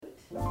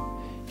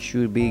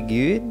Should be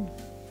good.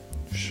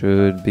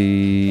 Should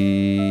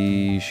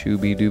be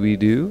shooby dooby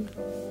doo.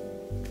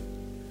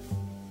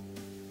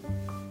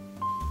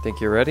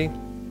 Think you're ready?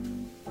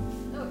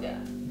 Oh, yeah.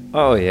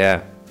 Oh,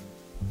 yeah.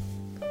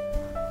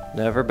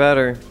 Never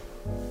better.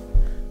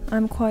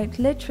 I'm quite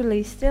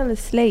literally still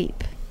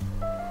asleep.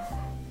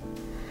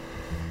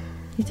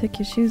 You took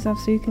your shoes off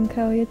so you can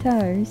curl your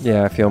toes?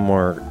 Yeah, I feel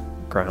more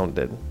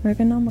grounded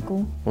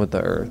Ergonomical. with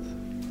the earth.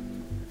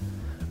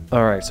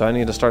 All right, so I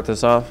need to start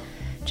this off.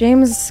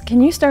 James,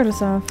 can you start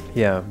us off?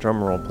 Yeah,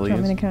 drum roll, Do please. you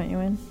want me to count you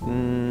in?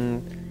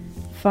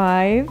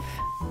 5, 5,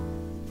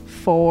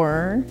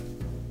 4,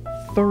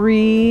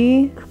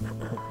 3.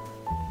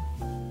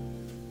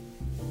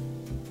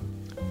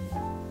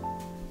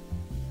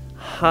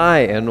 Hi,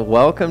 and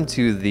welcome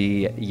to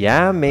the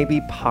Yeah Maybe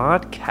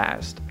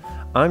podcast.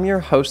 I'm your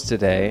host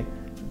today,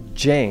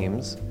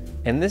 James,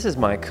 and this is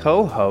my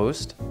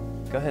co-host.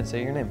 Go ahead,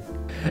 say your name.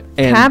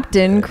 And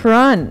Captain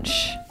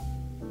Crunch.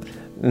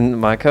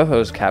 my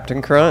co-host,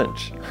 Captain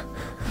Crunch.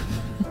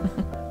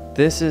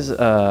 This is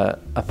a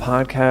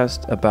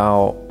podcast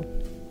about...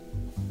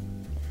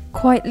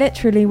 Quite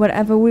literally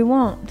whatever we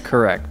want.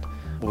 Correct.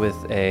 With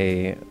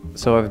a,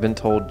 so I've been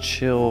told,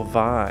 chill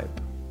vibe.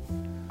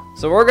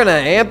 So we're going to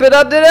amp it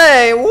up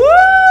today. Woo!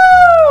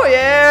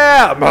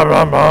 Yeah! Bah,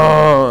 bah,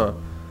 bah.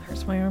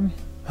 Hurts my arm.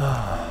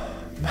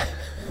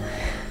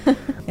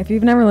 If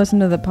you've never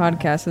listened to the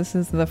podcast, this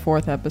is the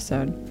 4th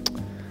episode.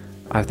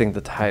 I think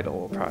the title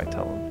will probably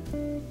tell them.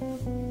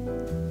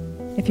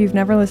 If you've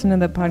never listened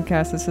to the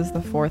podcast, this is the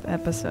 4th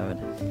episode.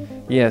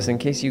 Yes, in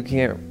case you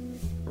can't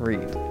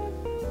read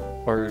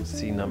or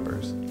see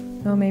numbers.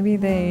 Oh, maybe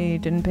they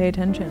didn't pay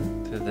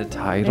attention. To the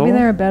title? Maybe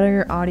they're a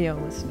better audio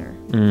listener.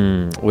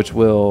 Which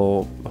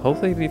will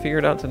hopefully be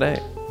figured out today.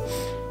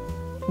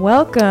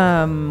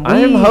 Welcome. I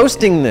am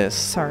hosting this.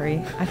 Sorry,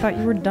 I thought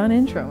you were done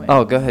introing.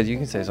 Oh, go ahead. You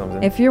can say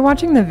something. If you're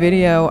watching the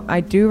video,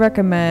 I do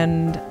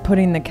recommend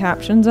putting the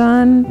captions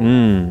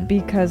on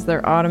because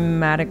they're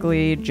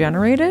automatically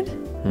generated,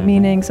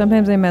 meaning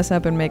sometimes they mess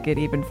up and make it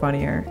even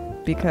funnier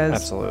because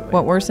Absolutely.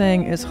 what we're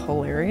saying is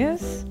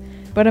hilarious.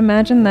 But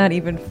imagine that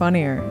even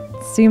funnier.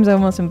 It seems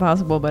almost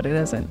impossible, but it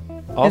isn't.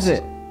 Also,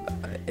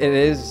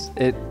 is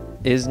it? It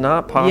is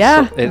not possible.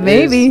 Yeah,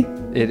 maybe.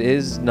 It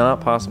is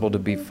not possible to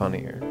be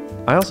funnier.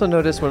 I also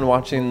noticed when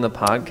watching the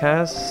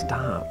podcast,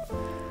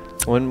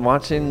 when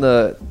watching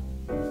the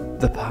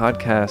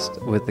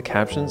podcast with the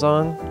captions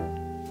on,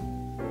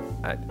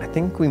 I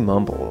think we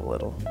mumble a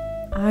little.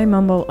 I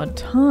mumble a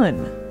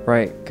ton.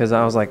 Right, because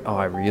I was like, oh,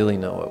 I really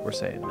know what we're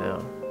saying now.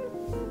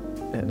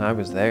 And I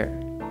was there.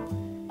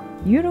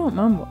 You don't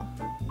mumble.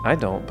 I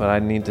don't, but I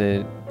need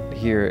to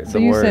hear So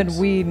the you words.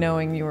 said we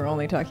knowing you were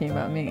only talking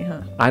about me,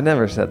 huh? I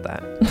never said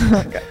that.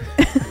 Okay.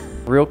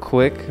 Real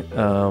quick,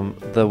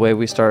 the way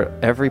we start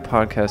every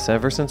podcast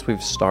ever since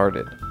we've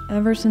started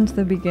Ever since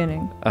the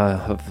beginning.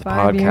 of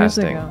 5 years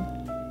podcasting,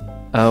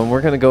 ago.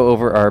 we're going to go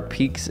over our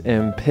peaks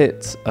and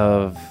pits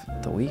of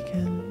the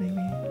weekend, maybe?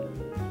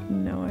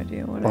 No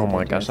idea what Oh I my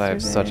did gosh, I have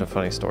yesterday. such a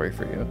funny story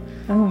for you.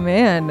 Oh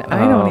man,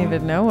 I don't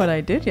even know what I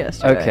did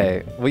yesterday.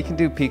 Okay, we can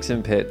do peaks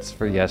and pits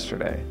for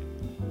yesterday.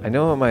 I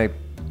know what my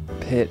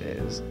pit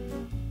is.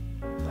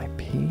 My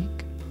peak?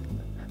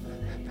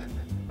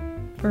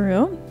 For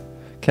real?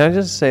 Can I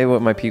just say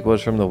what my peak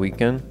was from the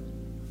weekend?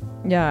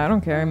 Yeah, I don't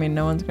care. I mean,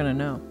 no one's gonna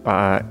know.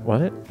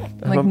 What? I'm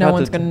Like, no about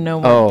one's to gonna know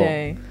what Oh.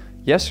 day.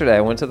 Yesterday,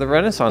 I went to the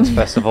Renaissance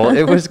Festival.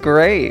 It was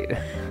great.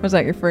 Was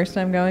that your first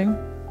time going?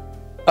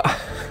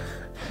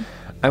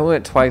 I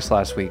went twice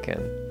last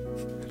weekend.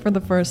 For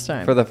the first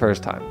time. For the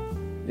first time.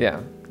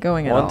 Yeah.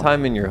 Going at One all.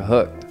 time and you're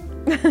hooked.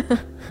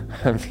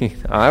 I mean,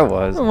 I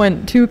was. I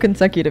went 2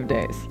 consecutive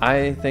days.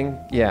 I think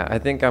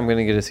I'm going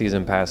to get a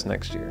season pass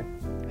next year.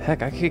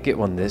 Heck, I could get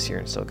one this year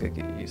and still could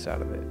get use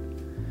out of it.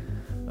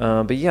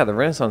 But yeah, the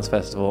Renaissance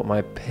Festival,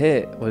 my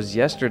pit was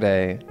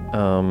yesterday.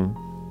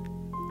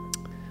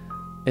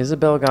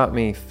 Isabel got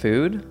me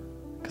food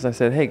because I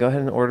said, hey, go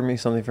ahead and order me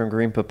something from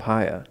Green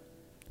Papaya.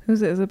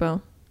 Who's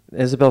Isabel?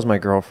 Isabel's my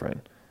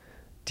girlfriend.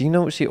 Do you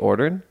know what she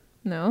ordered?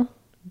 No.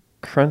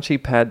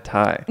 Crunchy pad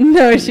thai.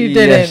 No, she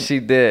didn't. Yes, she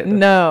did.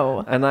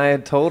 No. And I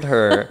had told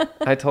her,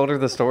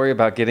 the story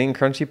about getting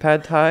crunchy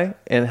pad thai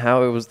and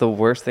how it was the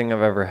worst thing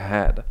I've ever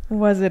had.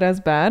 Was it as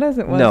bad as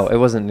it was? No, it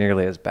wasn't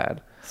nearly as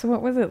bad. So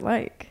what was it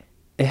like?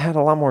 It had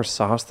a lot more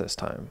sauce this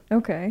time,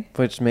 Okay.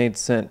 which made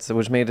sense.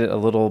 Which made it a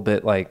little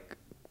bit like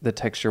the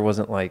texture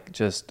wasn't like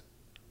just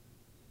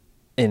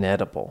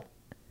inedible.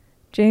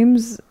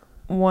 James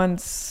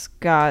once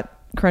got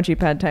crunchy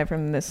pad thai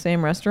from this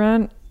same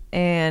restaurant,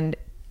 and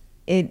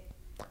it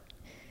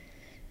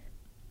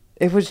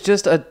was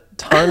just a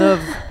ton of,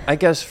 I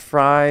guess,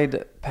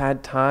 fried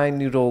pad thai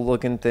noodle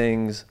looking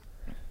things,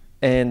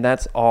 and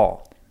that's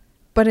all.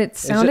 But it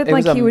sounded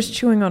like he was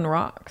chewing on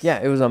rocks. Yeah,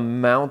 it was a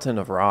mountain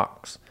of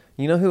rocks.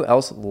 You know who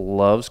else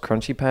loves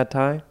crunchy pad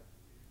thai?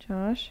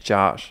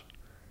 Josh.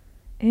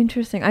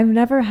 Interesting. I've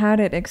never had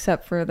it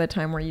except for the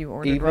time where you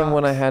ordered Even rocks.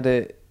 when I had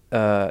it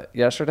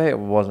yesterday, it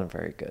wasn't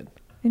very good.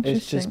 Interesting.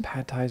 It's just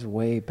pad thai's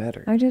way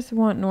better. I just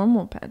want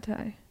normal pad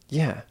thai.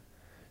 Yeah.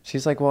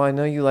 She's like, well, I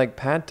know you like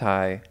pad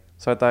thai,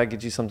 so I thought I'd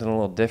get you something a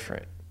little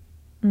different.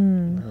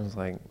 And I was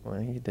like,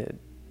 well, you did.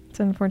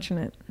 It's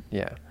unfortunate.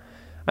 Yeah.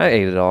 I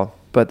ate it all,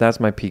 but that's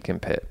my peak and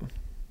pit.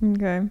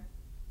 Okay.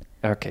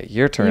 Okay,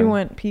 your turn. You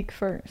went peak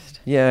first.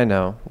 Yeah, I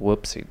know.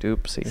 Whoopsie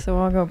doopsie. So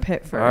I'll go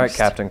pit first. All right,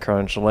 Captain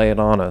Crunch, lay it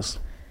on us.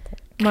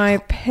 My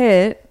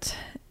pit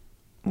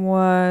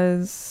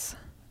was...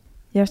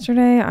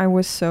 Yesterday, I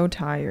was so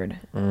tired.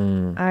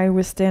 I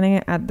was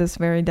standing at this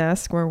very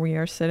desk where we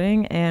are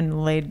sitting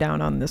and laid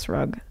down on this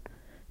rug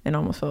and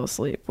almost fell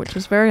asleep, which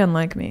is very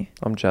unlike me.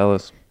 I'm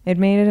jealous. It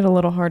made it a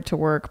little hard to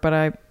work, but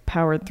I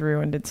powered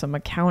through and did some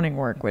accounting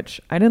work, which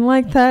I didn't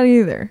like that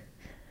either.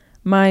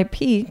 My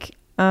peak,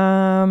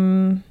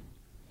 I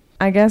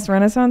guess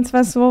Renaissance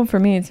Festival for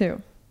me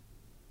too.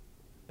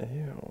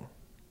 Ew.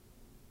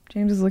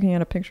 James is looking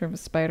at a picture of a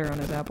spider on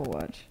his Apple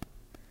Watch.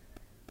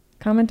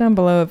 Comment down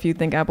below if you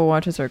think Apple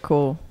Watches are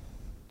cool.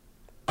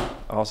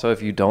 Also,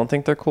 if you don't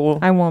think they're cool,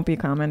 I won't be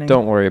commenting.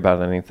 don't worry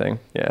about anything.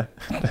 Yeah,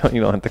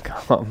 you don't have to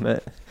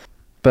comment.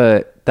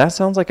 But that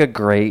sounds like a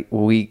great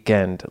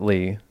weekend,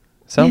 Lee.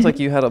 Sounds like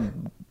you had a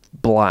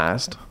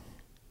blast.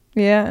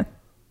 Yeah.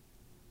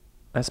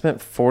 I spent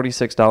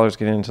 $46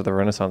 getting into the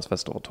Renaissance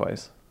Festival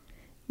twice.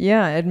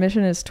 Yeah,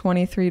 admission is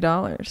 $23.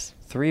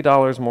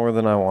 $3 more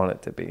than I want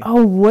it to be.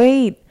 Oh,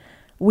 wait.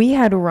 We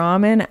had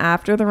ramen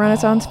after the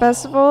Renaissance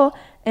Festival,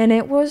 and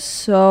it was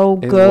so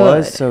good. It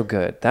was so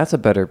good. That's a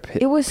better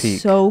peak. It was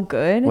so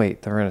good.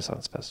 Wait, the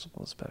Renaissance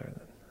Festival is better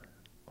than...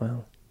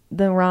 Well...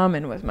 The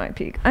ramen was my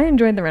peak. I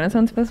enjoyed the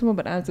Renaissance Festival,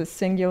 but as a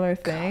singular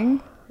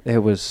thing... It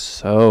was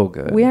so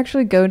good. We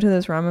actually go to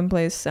this ramen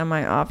place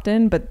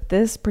semi-often, but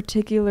this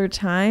particular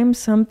time,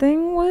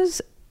 something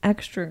was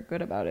extra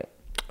good about it.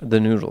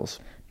 The noodles.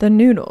 The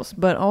noodles,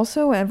 but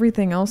also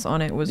everything else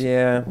on it was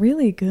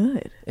really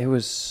good. It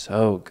was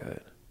so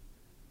good.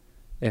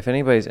 If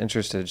anybody's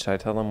interested, should I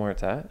tell them where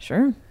it's at?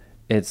 Sure.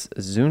 It's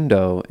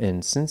Zundo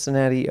in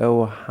Cincinnati,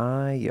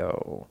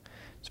 Ohio.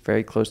 It's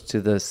very close to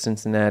the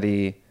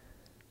Cincinnati,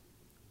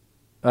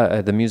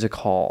 the Music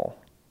Hall.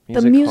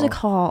 The Music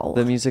Hall.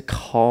 The Music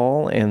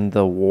Hall and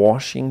the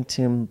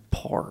Washington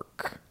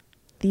Park.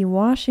 The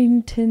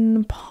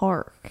Washington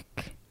Park.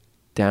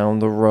 Down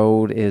the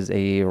road is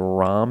a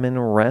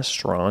ramen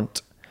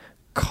restaurant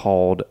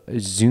called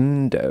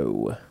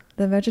Zundo.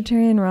 The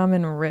vegetarian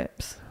ramen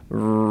rips.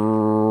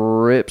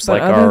 Rips but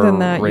like other our than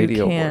that,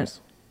 radio you can't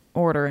voice.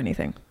 order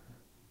anything.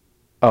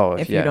 Oh,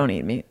 if you don't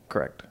eat meat.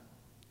 Correct.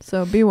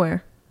 So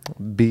beware.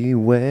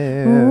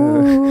 Beware.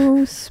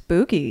 Ooh,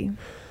 spooky.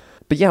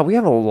 But yeah, we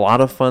have a lot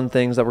of fun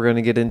things that we're going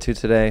to get into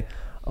today.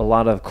 A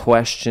lot of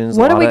questions.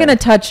 What are we going to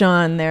touch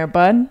on there,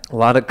 bud? A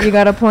lot of... You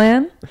got a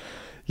plan?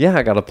 Yeah,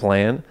 I got a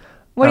plan.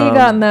 What do you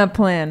got in that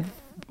plan?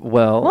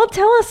 Well,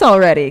 tell us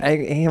already.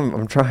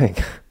 I'm trying.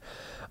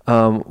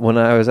 When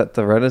I was at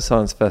the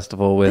Renaissance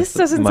Festival with... This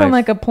doesn't sound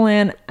like a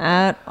plan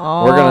at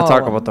all. We're going to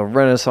talk about the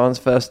Renaissance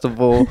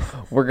Festival.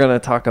 We're going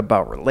to talk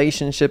about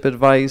relationship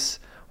advice.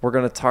 We're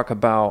going to talk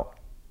about...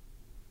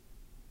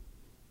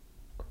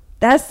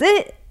 That's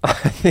it. I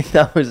think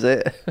that was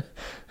it.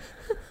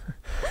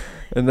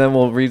 And then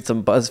we'll read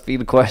some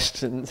BuzzFeed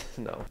questions.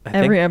 No.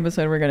 Every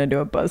episode we're going to do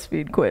a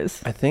BuzzFeed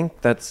quiz. I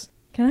think that's...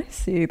 Can I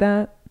see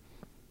that?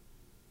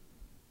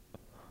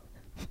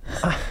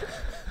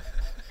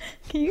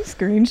 Can you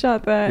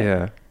screenshot that?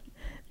 Yeah.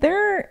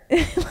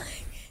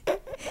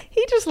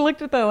 He just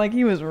looked at that like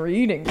he was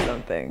reading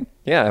something.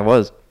 Yeah, it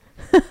was.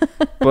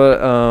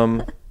 But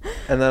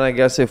and then I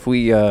guess if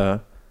we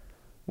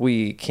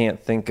can't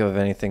think of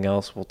anything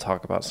else, we'll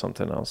talk about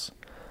something else.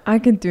 I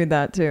could do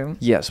that too.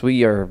 Yes,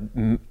 we are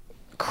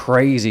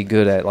crazy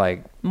good at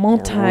like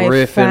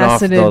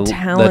multifaceted,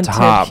 talented the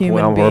top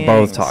human when beings. We're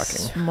both talking.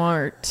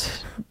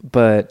 Smart.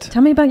 But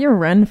tell me about your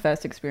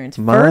Renfest experience.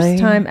 First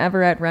time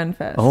ever at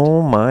Renfest.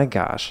 Oh my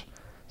gosh.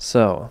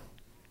 So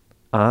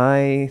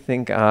I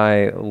think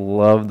I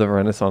love the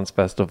Renaissance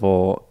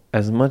Festival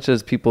as much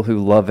as people who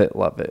love it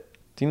love it.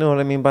 Do you know what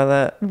I mean by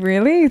that?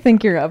 Really? You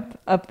think you're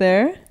up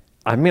there?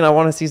 I mean, I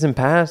want a season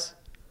pass.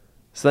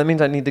 So that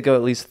means I need to go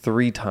at least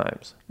 3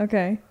 times.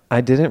 Okay.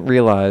 I didn't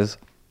realize...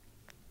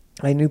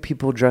 I knew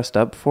people dressed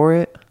up for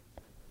it.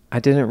 I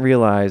didn't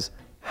realize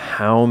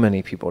how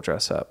many people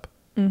dress up.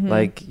 Mm-hmm.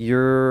 Like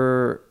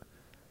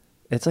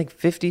it's like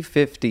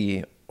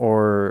 50-50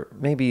 or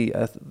maybe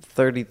a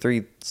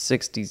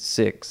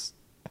 33-66.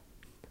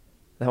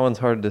 That one's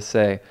hard to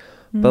say.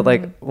 Mm-hmm. But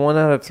like 1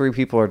 out of 3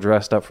 people are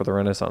dressed up for the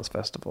Renaissance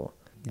Festival.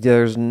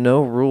 There's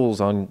no rules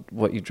on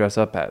what you dress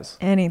up as.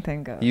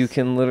 Anything goes. You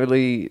can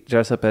literally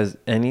dress up as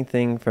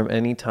anything from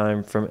any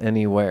time, from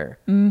anywhere,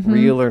 mm-hmm.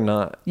 real or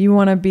not. You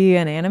want to be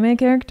an anime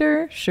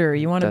character? Sure.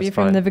 You want to be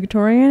from the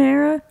Victorian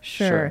era?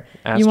 Sure.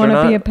 You want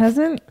to be a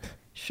peasant?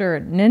 Sure.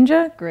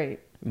 Ninja? Great.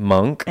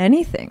 Monk?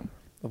 Anything.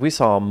 We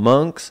saw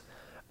monks.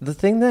 The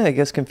thing that I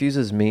guess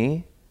confuses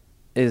me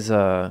is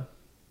the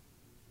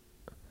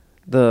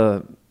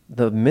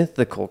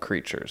mythical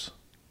creatures.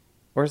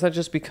 Or is that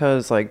just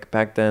because, like,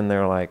 back then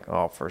they're like,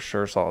 oh, for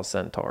sure saw a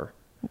centaur?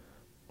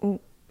 You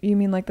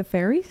mean like the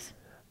fairies?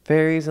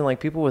 Fairies and, like,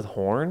 people with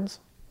horns?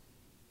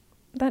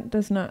 That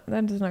does not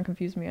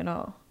confuse me at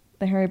all.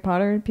 The Harry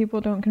Potter people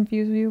don't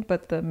confuse you,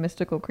 but the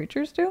mystical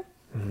creatures do.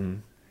 Mm-hmm.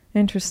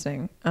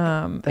 Interesting.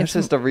 That's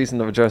just a reason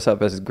to dress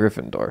up as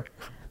Gryffindor.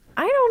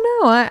 I don't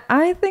know.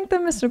 I think the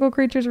mystical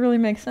creatures really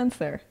make sense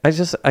there. I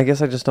guess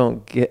I just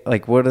don't get,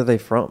 like, what are they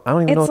from? I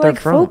don't even know what It's like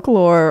they're from.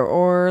 folklore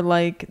or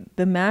like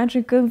the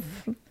magic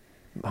of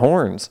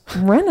Horns.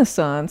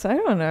 Renaissance. I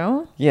don't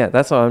know. Yeah,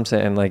 that's what I'm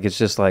saying. Like, it's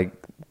just like,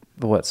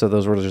 what? So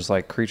those were just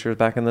like creatures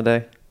back in the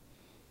day?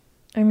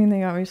 I mean,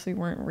 they obviously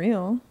weren't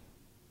real.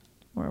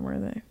 Or were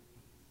they?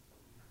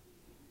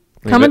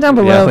 Comment down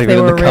below if they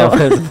were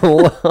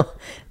real.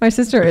 My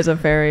sister is a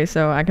fairy,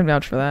 so I can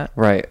vouch for that.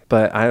 Right.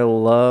 But I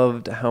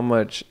loved how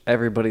much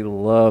everybody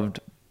loved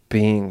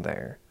being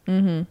there.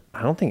 Mm-hmm.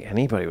 I don't think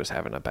anybody was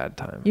having a bad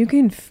time. You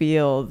can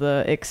feel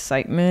the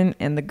excitement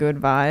and the good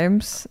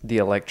vibes. The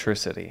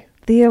electricity.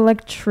 The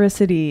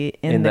electricity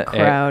in the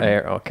crowd.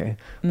 Okay.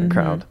 The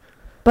crowd.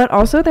 But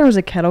also there was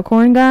a kettle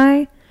corn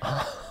guy.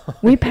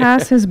 We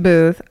passed his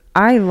booth.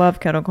 I love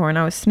kettle corn.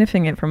 I was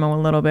sniffing it from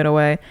a little bit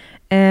away.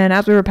 And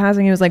as we were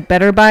passing, he was like,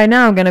 better buy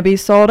now, gonna be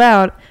sold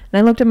out. And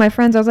I looked at my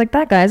friends. I was like,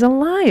 that guy's a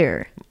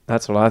liar.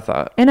 That's what I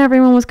thought. And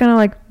everyone was kind of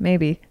like,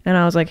 maybe. And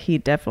I was like, he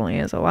definitely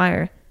is a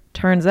liar.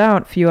 Turns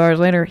out, a few hours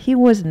later, he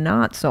was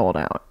not sold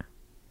out.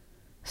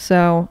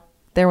 So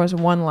there was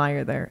one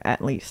liar there,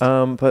 at least.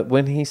 But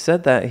when he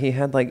said that, he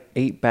had like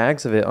 8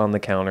 bags of it on the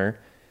counter.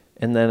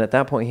 And then at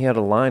that point, he had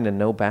a line and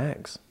no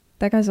bags.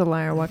 That guy's a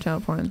liar. Watch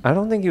out for him. I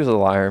don't think he was a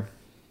liar.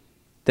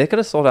 They could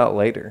have sold out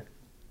later.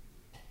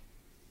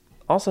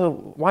 Also,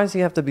 why does he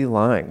have to be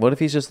lying? What if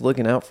he's just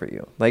looking out for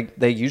you? Like,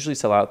 they usually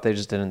sell out, they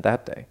just didn't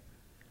that day.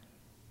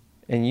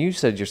 And you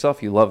said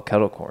yourself you love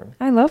kettle corn.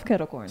 I love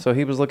kettle corn. So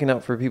he was looking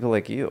out for people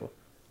like you.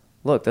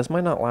 Look, this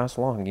might not last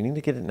long. You need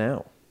to get it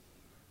now.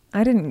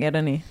 I didn't get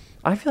any.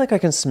 I feel like I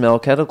can smell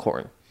kettle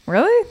corn.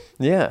 Really?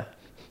 Yeah.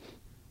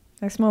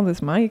 I smell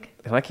this mic.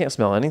 And I can't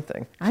smell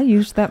anything. I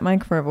used that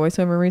mic for a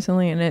voiceover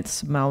recently, and it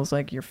smells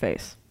like your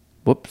face.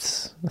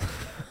 Whoops.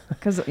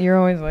 Because you're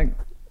always like...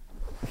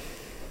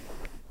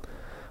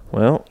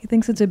 Well, he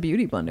thinks it's a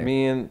beauty blender.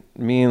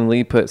 Me and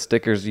Lee put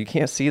stickers. You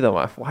can't see them.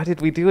 Why did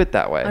we do it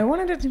that way? I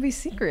wanted it to be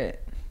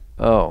secret.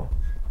 Oh.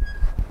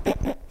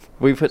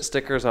 We put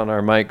stickers on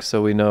our mics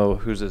so we know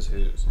whose is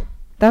whose.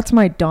 That's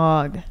my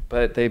dog.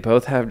 But they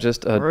both have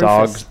just a Rufus.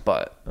 dog's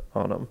butt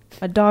on them.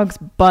 A dog's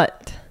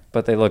butt.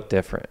 But they look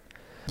different.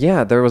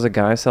 Yeah, there was a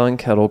guy selling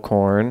kettle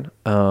corn.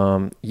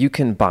 You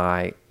can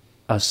buy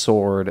a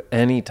sword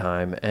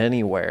anytime,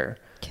 anywhere.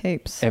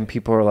 Capes. And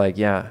people are like,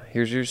 yeah,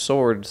 here's your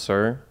sword,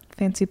 sir.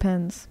 Fancy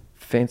pens.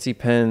 Fancy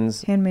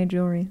pens. Handmade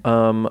jewelry.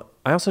 I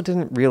also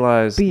didn't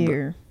realize...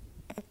 Beer.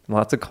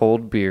 Lots of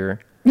cold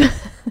beer.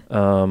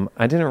 I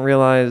didn't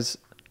realize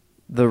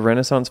the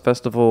Renaissance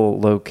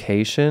Festival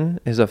location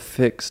is a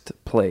fixed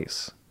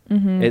place.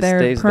 Mm-hmm. It They're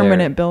stays permanent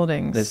there.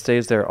 buildings. It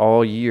stays there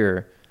all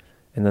year,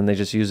 and then they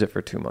just use it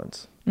for 2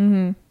 months.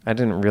 Mm-hmm. I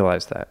didn't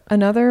realize that.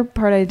 Another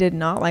part I did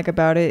not like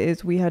about it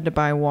is we had to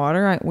buy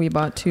water. We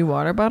bought 2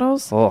 water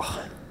bottles. Ugh.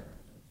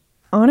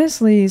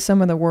 Honestly,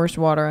 some of the worst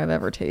water I've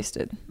ever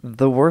tasted.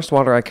 The worst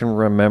water I can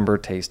remember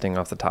tasting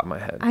off the top of my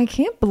head. I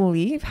can't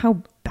believe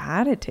how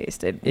bad it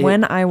tasted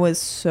when I was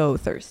so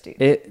thirsty.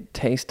 It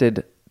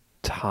tasted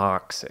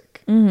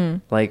toxic. Mm-hmm.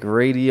 Like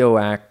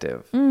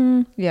radioactive.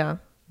 Yeah.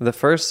 The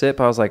first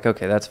sip, I was like,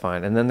 okay, that's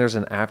fine. And then there's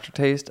an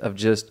aftertaste of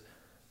just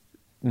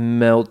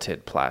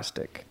melted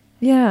plastic.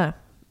 Yeah.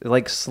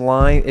 Like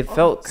slime. It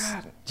felt...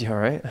 God. You all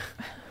right?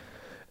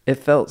 It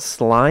felt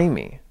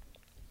slimy.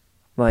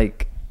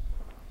 Like...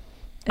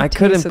 I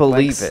couldn't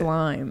believe it.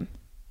 Slime.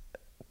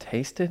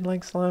 Tasted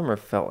like slime or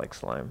felt like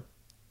slime?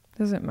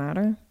 Does it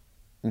matter?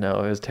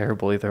 No, it was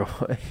terrible either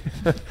way.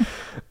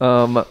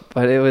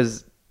 But it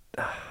was...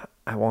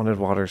 I wanted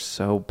water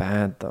so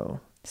bad, though.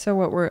 So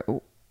what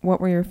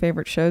were your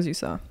favorite shows you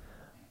saw?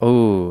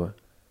 Oh,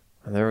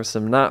 there were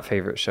some not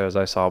favorite shows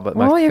I saw, but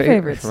All your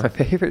favorites. My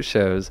favorite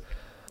shows.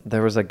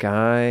 There was a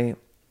guy...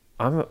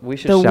 we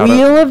should the shout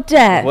Wheel out, of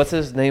Death. What's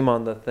his name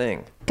on the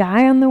thing?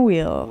 Guy on the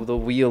wheel. The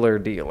wheeler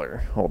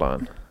dealer. Hold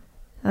on.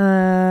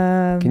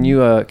 Can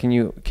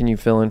you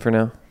fill in for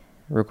now,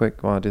 real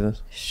quick while I do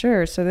this?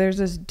 Sure. So there's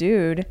this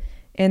dude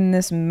in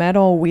this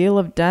metal Wheel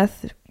of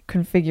Death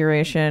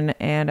configuration,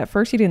 and at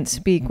first he didn't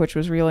speak, which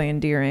was really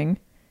endearing,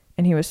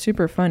 and he was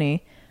super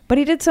funny. But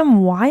he did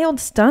some wild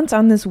stunts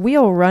on this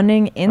wheel,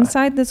 running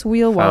inside this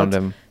wheel while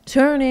it's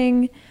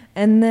turning,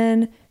 and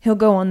then he'll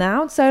go on the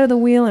outside of the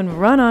wheel and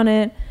run on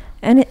it.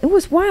 And it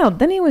was wild.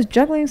 Then he was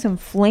juggling some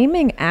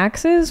flaming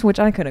axes,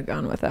 which I could have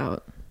gone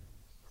without.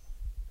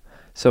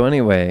 So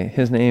anyway,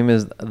 his name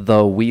is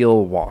The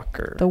Wheel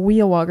Walker. The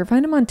Wheel Walker.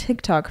 Find him on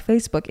TikTok,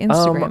 Facebook,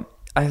 Instagram.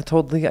 I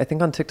told Lee, I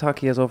think on TikTok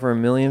he has over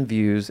 1 million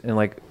views, and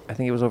I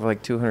think it was over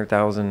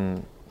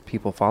 200,000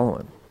 people follow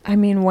him. I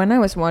mean, when I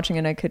was watching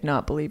it, I could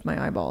not believe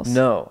my eyeballs.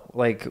 No,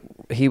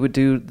 he would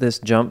do this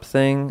jump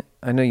thing.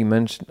 I know you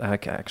mentioned,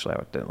 actually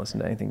I didn't listen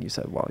to anything you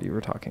said while you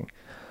were talking,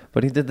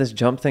 but he did this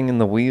jump thing in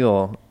the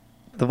wheel.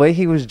 The way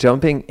he was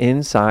jumping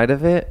inside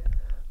of it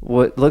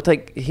what looked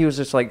like he was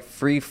just like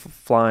free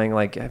flying.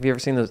 Like, have you ever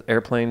seen those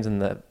airplanes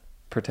and the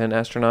pretend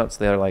astronauts?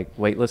 They're like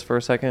weightless for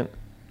a second.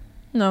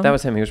 No. That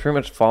was him. He was pretty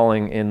much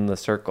falling in the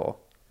circle.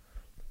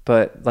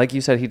 But like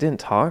you said, he didn't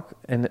talk,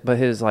 but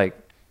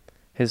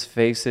his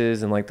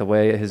faces and like the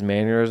way his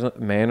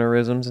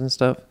mannerisms and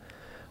stuff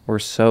were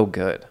so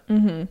good.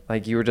 Mm-hmm.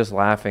 Like you were just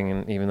laughing,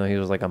 and even though he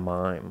was like a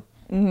mime.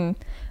 Mm-hmm.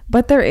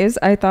 But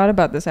I thought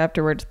about this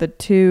afterwards.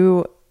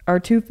 Our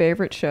two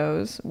favorite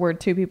shows were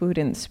two people who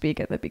didn't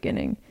speak at the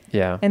beginning.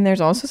 Yeah. And there's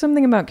also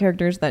something about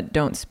characters that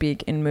don't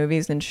speak in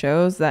movies and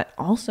shows that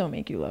also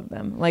make you love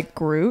them, like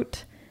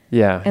Groot.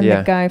 Yeah. And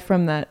the guy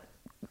from that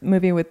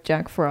movie with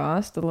Jack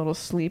Frost, the little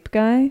sleep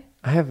guy.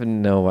 I have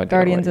no idea.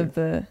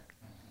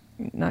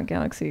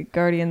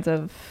 Guardians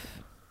of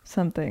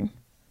something.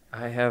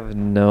 I have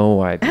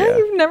no idea.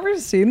 You've never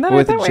seen that?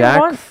 With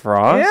Jack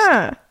Frost?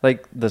 Yeah.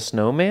 Like the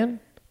snowman?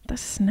 The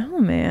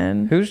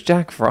snowman. Who's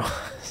Jack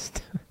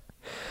Frost?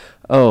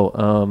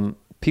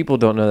 People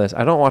don't know this.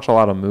 I don't watch a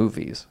lot of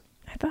movies.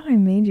 I thought I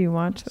made you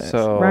watch this.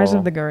 So, Rise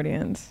of the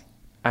Guardians.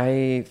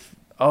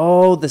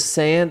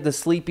 the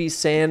sleepy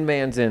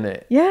Sandman's in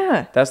it.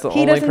 Yeah. That's the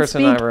only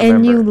person I remember.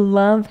 And you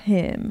love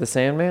him. The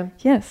Sandman?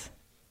 Yes.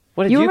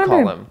 What did you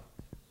call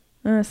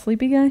him?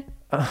 Sleepy guy.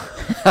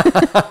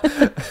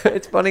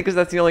 It's funny because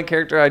that's the only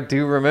character I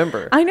do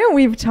remember. I know,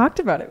 we've talked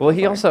about it Well, before.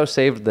 he also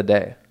saved the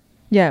day.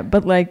 Yeah,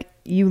 but like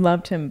you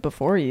loved him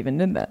before he even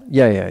did that.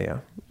 Yeah.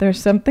 There's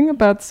something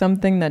about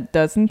something that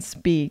doesn't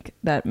speak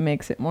that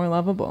makes it more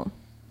lovable.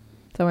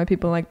 Is that why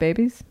people like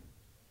babies?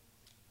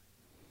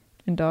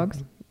 And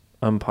dogs?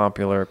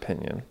 Unpopular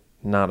opinion.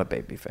 Not a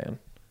baby fan.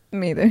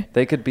 Me either.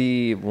 They could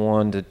be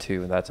 1 to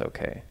 2. That's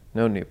okay.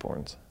 No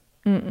newborns.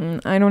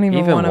 I don't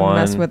even want to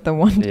mess with the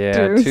 1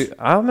 to 2.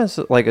 I'll mess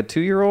with like a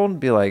 2-year-old and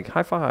be like,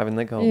 high five. And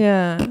they go,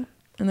 yeah.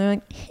 And they're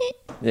like,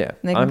 yeah.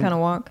 And they can kind of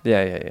walk.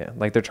 Yeah.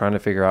 Like they're trying to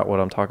figure out what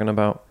I'm talking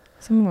about.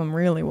 Some of them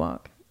really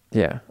walk.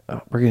 Yeah.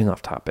 Oh, we're getting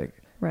off topic.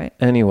 Right.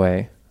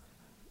 Anyway.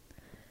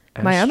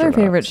 My other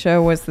favorite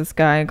show was this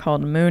guy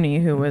called Mooney,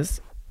 who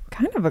was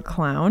kind of a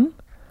clown,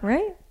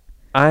 right?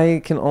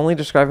 I can only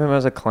describe him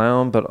as a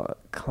clown, but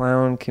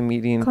clown,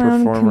 comedian,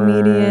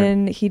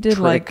 performer. He did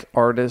like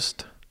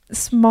artist.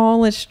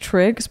 Smallish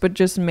tricks, but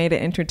just made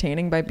it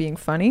entertaining by being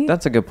funny.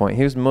 That's a good point.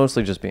 He was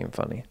mostly just being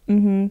funny.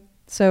 Mm-hmm.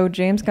 So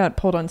James got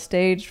pulled on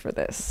stage for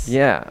this.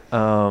 Yeah.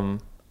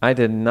 I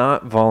did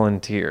not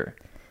volunteer.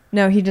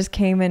 No, he just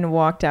came in,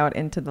 walked out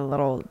into the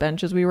little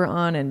benches we were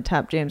on, and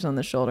tapped James on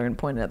the shoulder and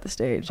pointed at the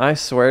stage. I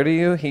swear to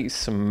you, he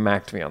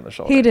smacked me on the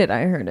shoulder. He did.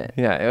 I heard it.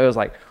 Yeah, it was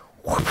like...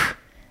 Whoop.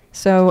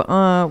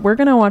 So we're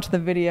going to watch the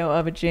video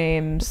of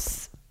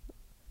James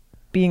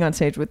being on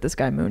stage with this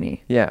guy,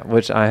 Mooney. Yeah,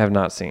 which I have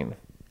not seen.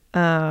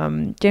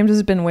 James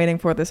has been waiting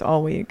for this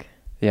all week.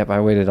 Yep,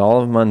 I waited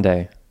all of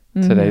Monday.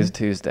 Mm-hmm. Today's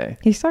Tuesday.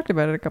 He's talked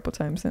about it a couple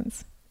times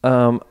since.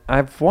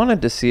 I've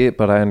wanted to see it,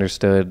 but I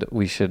understood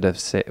we should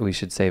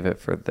save it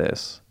for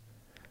this.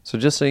 So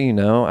just so you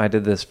know, I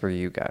did this for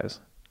you guys.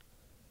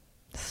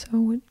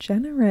 So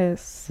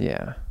generous.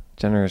 Yeah,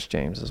 generous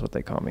James is what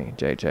they call me,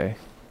 JJ.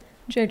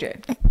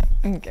 JJ.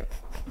 Okay.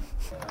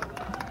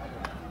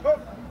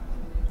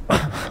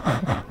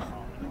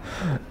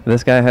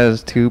 This guy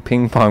has 2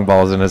 ping pong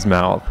balls in his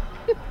mouth.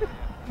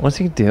 What's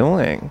he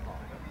doing?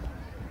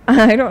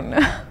 I don't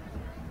know.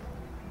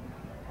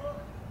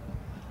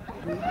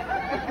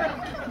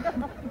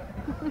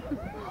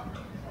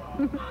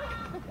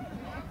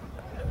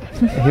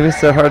 He was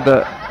so hard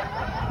to...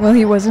 Well,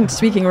 he wasn't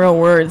speaking real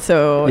words,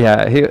 so...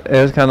 Yeah, it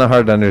was kind of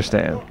hard to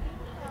understand.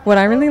 What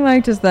I really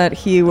liked is that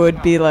he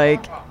would be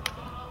like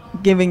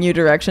giving you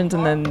directions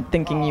and then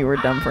thinking you were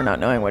dumb for not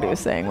knowing what he was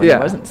saying when he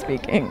wasn't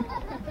speaking.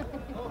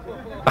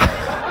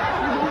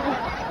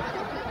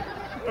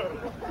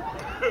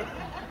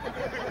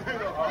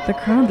 The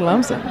crowd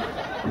loves him.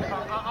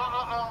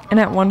 And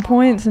at one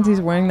point, since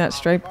he's wearing that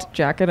striped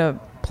jacket, a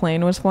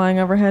plane was flying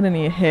overhead and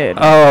he hid.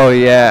 Oh,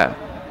 yeah.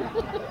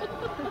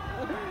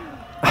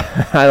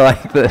 I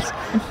like this.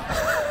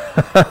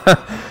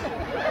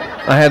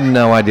 I had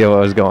no idea what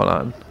was going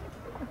on.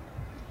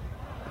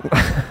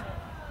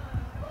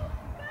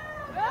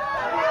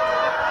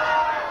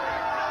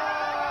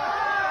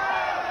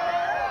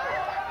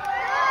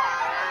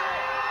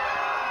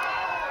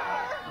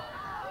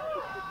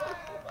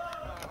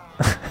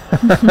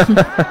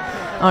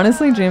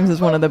 Honestly, James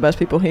is one of the best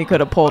people he could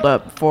have pulled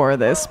up for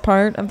this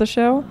part of the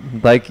show.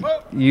 Like,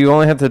 you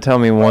only have to tell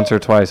me once or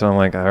twice, and I'm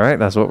like, all right,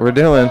 that's what we're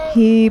doing.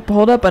 He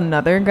pulled up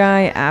another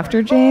guy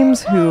after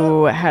James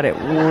who had it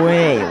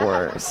way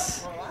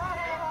worse.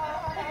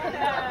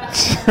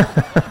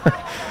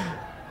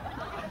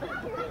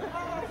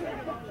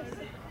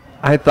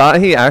 I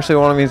thought he actually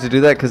wanted me to do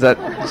that because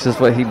that's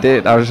just what he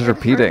did. I was just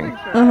repeating.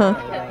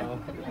 Uh-huh.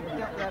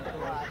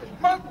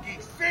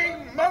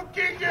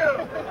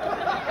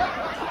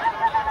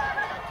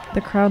 The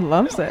crowd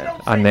loves it.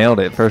 I nailed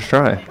it first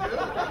try.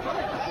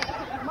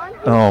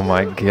 Oh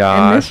my gosh.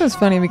 And this was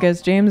funny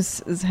because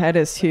James's head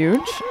is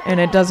huge and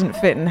it doesn't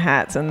fit in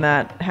hats, and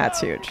that hat's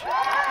huge.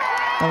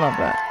 I love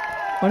that.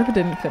 What if it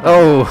didn't fit?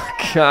 Oh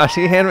gosh,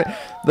 he handed me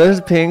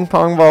those ping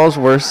pong balls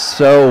were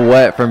so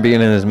wet from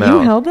being in his mouth. You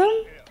held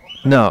them?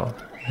 No,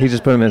 he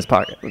just put them in his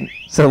pocket.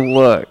 So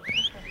look.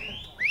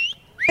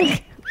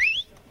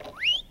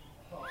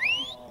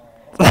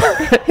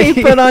 He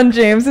put on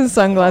James's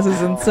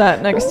sunglasses and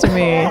sat next to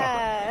me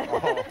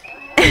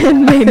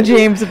and made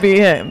James be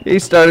him. He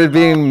started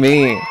being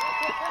me.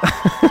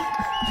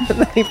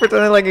 He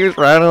pretended like he was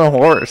riding a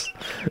horse.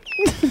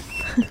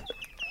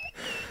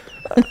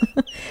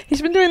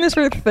 He's been doing this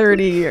for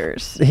 30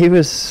 years. He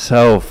was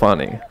so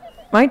funny.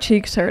 My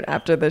cheeks hurt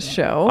after this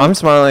show. I'm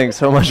smiling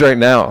so much right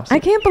now. I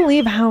can't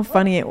believe how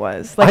funny it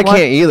was. I can't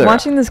either.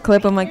 Watching this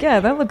clip, I'm like, yeah,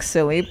 that looks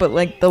silly. But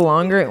like the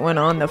longer it went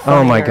on, the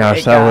funnier. Oh my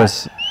gosh, that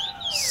was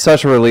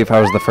such a relief.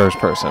 I was the first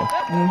person.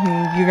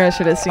 You guys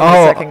should have seen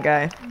the second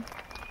guy.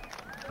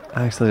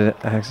 I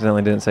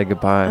accidentally didn't say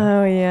goodbye.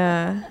 Oh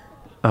yeah.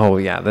 Oh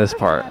yeah, this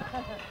part.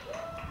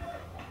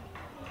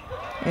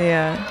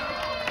 Yeah.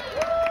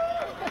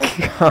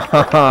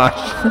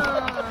 Gosh.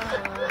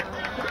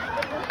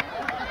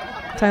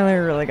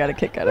 Tyler really got a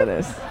kick out of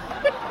this.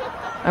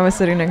 I was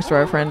sitting next to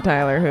our friend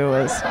Tyler, who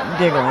was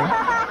giggling.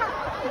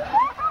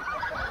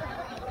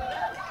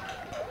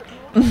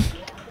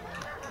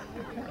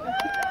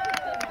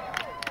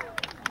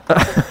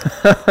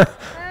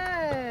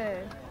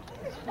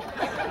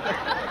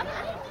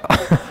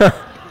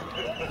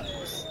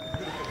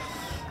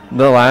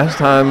 The last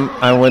time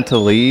I went to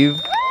leave,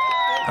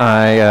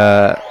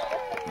 I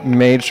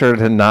made sure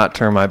to not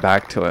turn my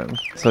back to him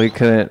so he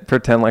couldn't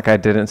pretend like I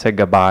didn't say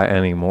goodbye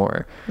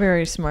anymore.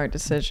 Very smart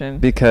decision.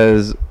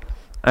 Because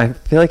I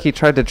feel like he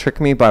tried to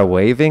trick me by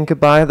waving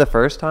goodbye the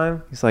first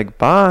time. He's like,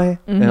 bye.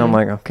 And I'm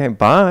like, okay,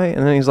 bye.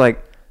 And then he's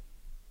like,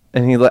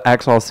 and he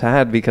acts all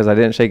sad because I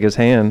didn't shake his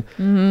hand.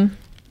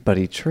 But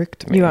he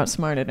tricked me. You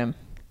outsmarted him.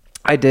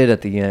 I did at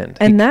the end.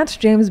 And that's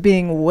James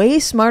being way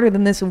smarter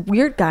than this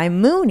weird guy,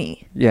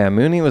 Mooney. Yeah,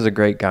 Mooney was a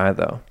great guy,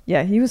 though.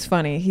 Yeah, he was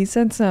funny. He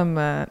said some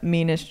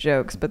meanish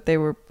jokes, but they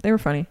were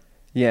funny.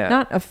 Yeah.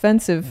 Not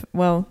offensive.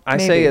 Well, I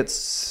say it's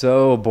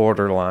so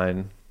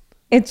borderline.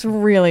 It's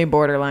really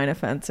borderline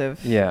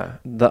offensive. Yeah.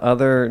 The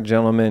other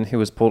gentleman who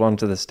was pulled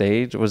onto the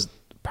stage was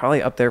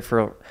probably up there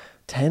for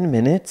 10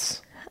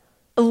 minutes.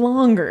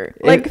 Longer.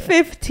 Like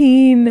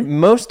 15,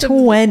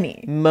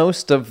 20.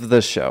 Most of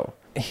the show.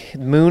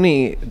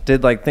 Mooney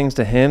did like things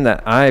to him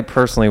that I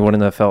personally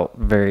wouldn't have felt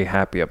very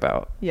happy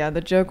about. Yeah,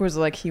 the joke was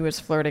like he was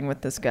flirting with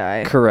this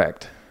guy.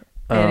 Correct.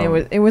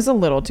 And it was a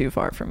little too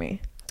far for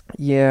me.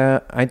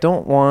 Yeah, I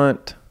don't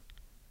want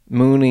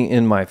Mooney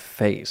in my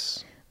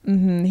face.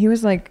 He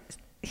was like,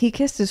 he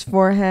kissed his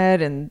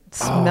forehead and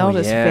smelled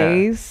his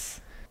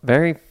face.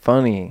 Very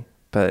funny,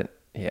 but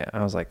yeah,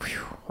 I was like,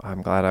 phew,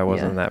 I'm glad I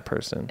wasn't that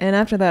person. And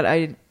after that,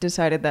 I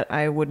decided that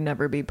I would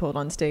never be pulled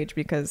on stage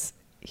because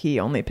he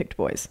only picked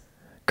boys.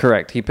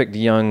 Correct. He picked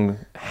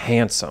young,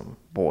 handsome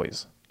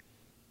boys.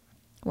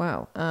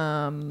 Wow.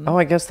 Oh,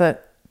 I guess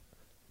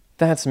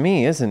that's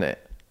me, isn't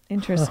it?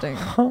 Interesting.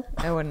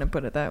 I wouldn't have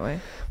put it that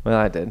way. Well,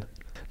 I did.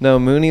 No,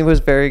 Mooney was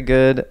very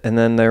good, and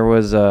then there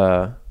was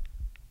the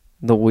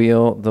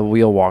wheel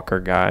walker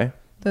guy.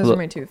 Those are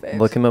my two faves.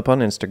 Look him up on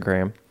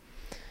Instagram.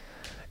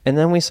 And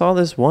then we saw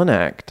this one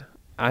act.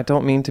 I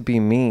don't mean to be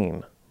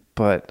mean,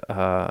 but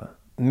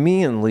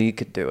me and Leigh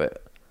could do it.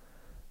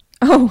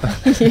 Oh,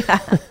 yeah.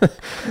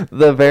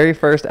 The very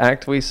first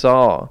act we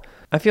saw.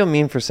 I feel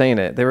mean for saying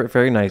it. They were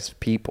very nice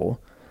people.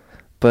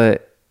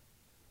 But...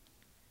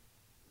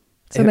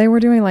 So they were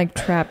doing like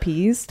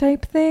trapeze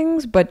type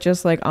things, but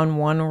just like on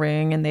one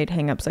ring and they'd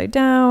hang upside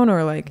down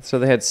or like... So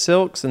they had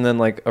silks and then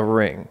like a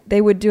ring.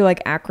 They would do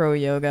like acro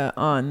yoga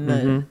on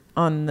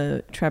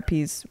the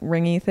trapeze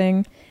ringy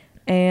thing.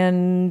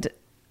 And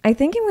I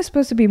think it was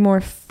supposed to be more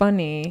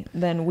funny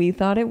than we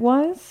thought it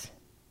was.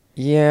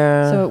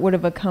 Yeah. So it would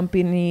have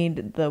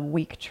accompanied the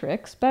weak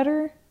tricks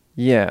better.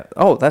 Yeah.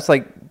 Oh, that's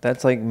like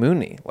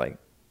Mooney. Like,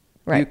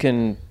 right. You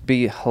can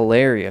be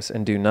hilarious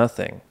and do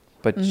nothing,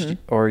 but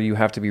or you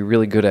have to be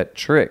really good at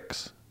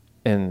tricks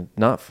and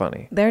not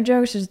funny. Their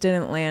jokes just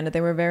didn't land.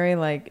 They were very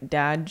like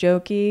dad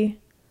jokey.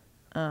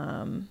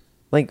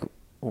 Like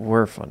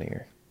we're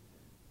funnier.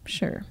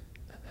 Sure.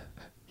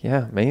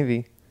 Yeah,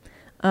 maybe.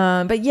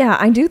 But yeah,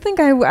 I do think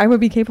I would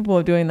be capable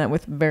of doing that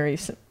with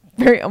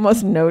very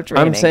almost no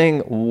training. I'm saying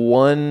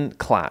one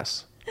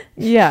class.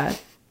 Yeah.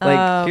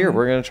 Like, here,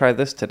 we're going to try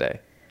this today.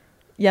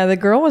 Yeah, the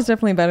girl was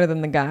definitely better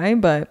than the guy,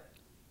 but...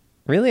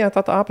 Really? I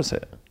thought the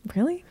opposite.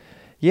 Really?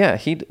 Yeah,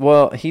 he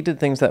did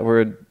things that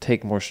would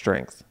take more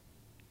strength.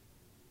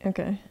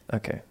 Okay.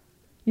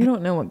 You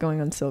don't know what going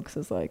on silks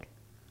is like.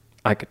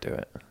 I could do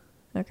it.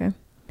 Okay.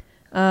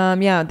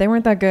 Yeah, they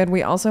weren't that good.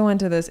 We also went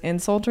to this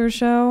insulter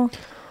show.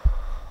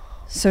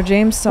 So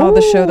James saw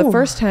the show the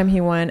first time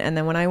he went, and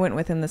then when I went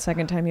with him the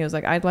second time, he was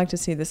like, I'd like to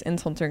see this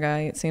insulter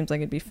guy. It seems like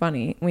it'd be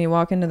funny. We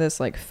walk into this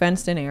like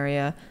fenced-in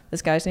area.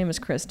 This guy's name is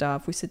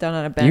Christoph. We sit down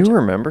on a bench. You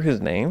remember his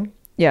name?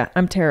 Yeah,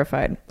 I'm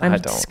terrified.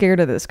 I'm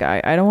scared of this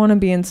guy. I don't want to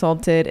be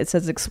insulted. It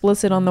says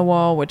explicit on the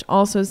wall, which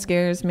also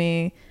scares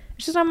me.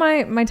 It's just not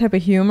my type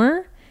of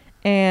humor.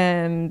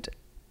 And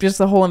just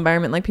the whole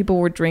environment. Like people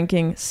were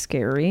drinking,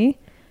 scary,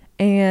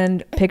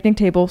 and picnic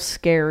table,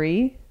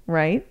 scary,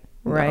 right?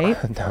 Right?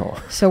 No.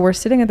 So we're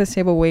sitting at this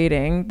table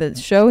waiting. The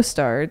show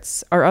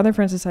starts. Our other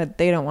friends decide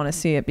they don't want to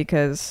see it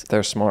because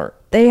they're smart.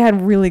 They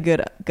had really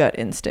good gut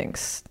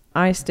instincts.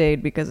 I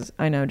stayed because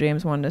I know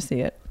James wanted to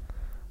see it.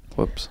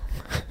 Whoops.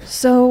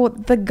 So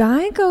the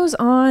guy goes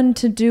on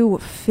to do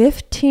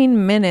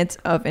 15 minutes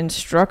of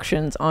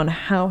instructions on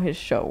how his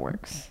show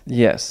works.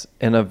 Yes,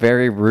 in a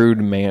very rude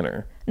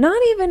manner. Not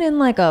even in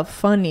like a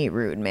funny,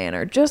 rude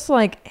manner. Just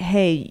like,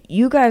 hey,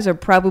 you guys are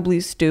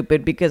probably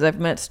stupid because I've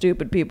met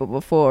stupid people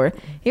before.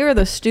 Here are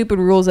the stupid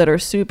rules that are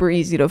super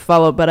easy to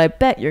follow, but I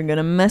bet you're going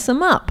to mess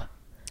them up.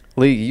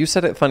 Leigh, you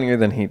said it funnier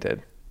than he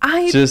did.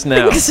 I just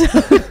think now.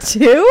 So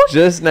too.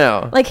 Just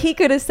now. Like he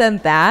could have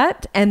said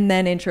that and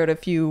then introed a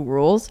few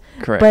rules.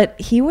 Correct.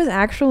 But he was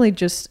actually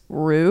just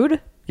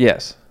rude.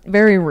 Yes.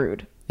 Very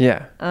rude.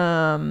 Yeah.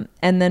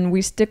 And then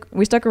we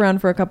stuck around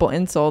for a couple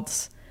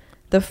insults.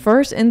 The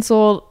first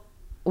insult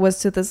was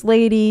to this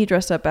lady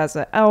dressed up as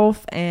an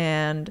elf,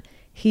 and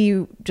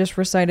he just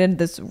recited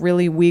this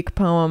really weak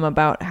poem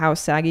about how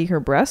saggy her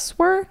breasts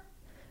were,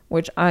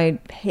 which I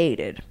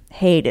hated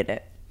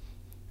it.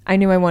 I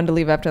knew I wanted to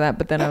leave after that,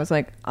 but then I was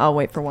like, I'll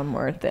wait for one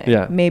more thing.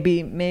 Yeah. Maybe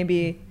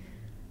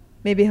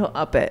he'll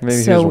up it.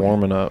 Maybe he was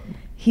warming up.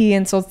 He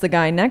insults the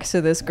guy next to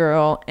this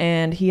girl,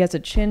 and he has a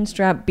chin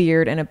strap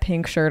beard and a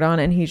pink shirt on,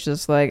 and he's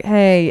just like,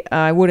 hey,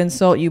 I would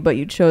insult you, but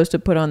you chose to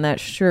put on that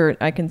shirt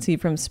I can see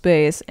from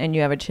space, and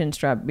you have a chin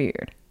strap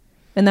beard.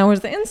 And that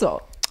was the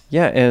insult.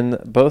 Yeah, and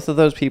both of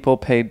those people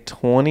paid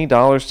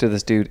 $20 to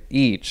this dude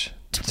each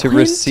to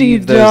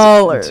receive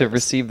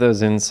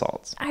those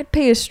insults. I'd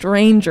pay a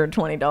stranger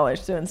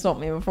 $20 to insult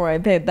me before I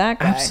paid that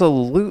guy.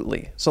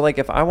 Absolutely. So like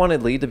if I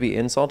wanted Leigh to be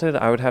insulted,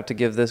 I would have to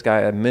give this guy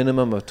a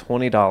minimum of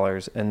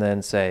 $20 and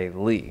then say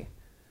Leigh,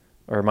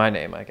 or my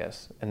name, I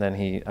guess. And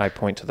then I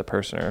point to the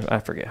person, or I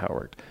forget how it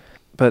worked.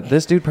 But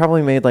this dude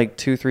probably made like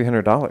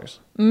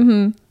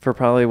 $200-$300 for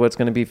probably what's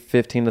going to be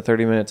 15 to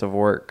 30 minutes of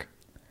work.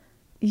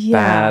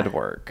 Yeah. Bad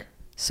work.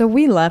 So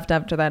we left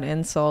after that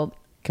insult.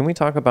 Can we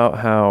talk about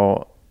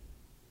how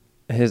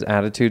his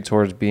attitude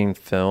towards being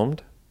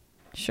filmed?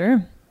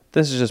 Sure.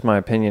 This is just my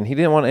opinion. He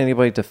didn't want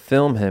anybody to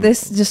film him.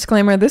 This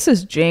disclaimer, this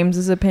is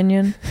James's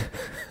opinion.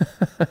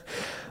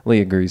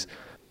 Leigh agrees.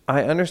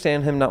 I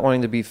understand him not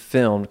wanting to be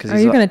filmed because Are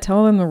you going to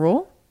tell them the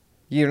rule?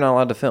 You're not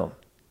allowed to film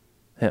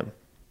him.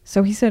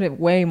 So he said it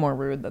way more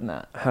rude than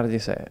that. How did he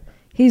say it?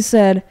 He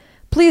said,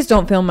 please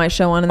don't film my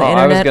show on the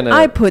internet.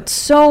 I put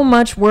so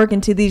much work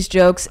into these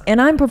jokes,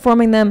 and I'm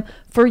performing them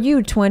for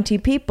you 20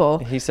 people.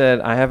 He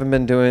said, I haven't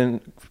been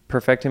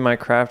perfecting my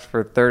craft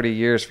for 30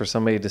 years for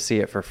somebody to see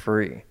it for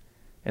free.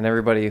 And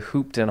everybody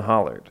hooped and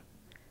hollered.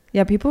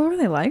 Yeah, people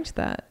really liked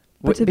that.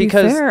 But to be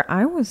fair,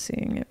 I was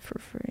seeing it for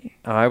free.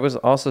 I was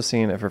also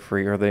seeing it for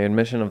free, or the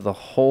admission of the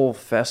whole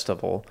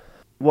festival.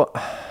 What?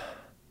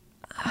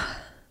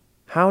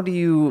 How do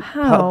you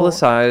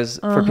publicize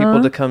for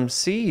people to come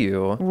see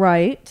you?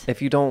 Right.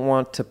 If you don't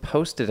want to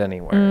post it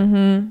anywhere.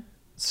 Mm-hmm.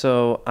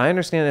 So I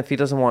understand if he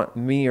doesn't want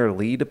me or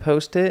Leigh to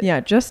post it. Yeah,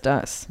 just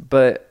us.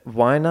 But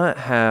why not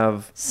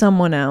have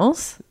someone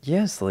else?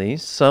 Yes, Leigh,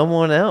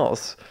 someone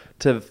else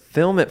to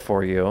film it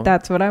for you.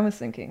 That's what I was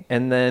thinking.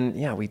 And then,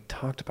 yeah, we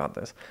talked about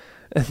this.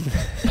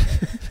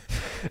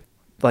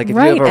 Like if you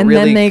have a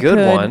really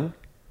good one,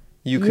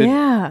 you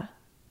could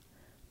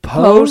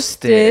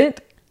post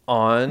it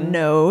on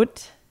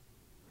Note.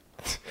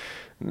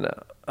 No.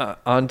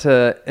 Onto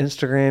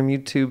Instagram,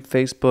 YouTube,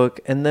 Facebook,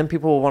 and then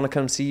people will want to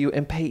come see you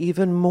and pay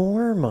even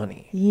more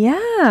money.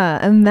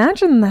 Yeah,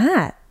 imagine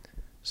that.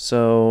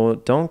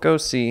 So don't go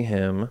see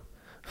him.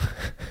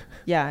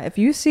 Yeah, if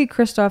you see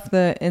Christoph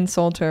the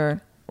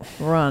insulter,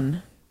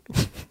 run.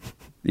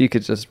 You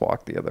could just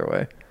walk the other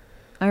way.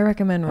 I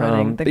recommend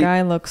running. The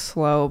guy looks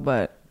slow,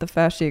 but the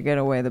faster you get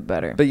away, the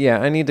better. But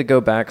yeah, I need to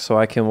go back so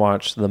I can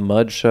watch the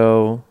mud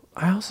show.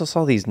 I also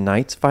saw these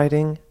knights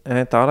fighting, and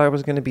I thought I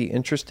was going to be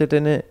interested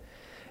in it.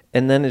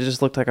 And then it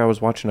just looked like I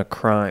was watching a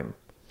crime.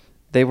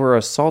 They were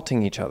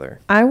assaulting each other.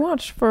 I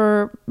watched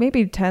for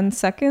maybe 10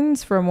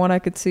 seconds from what I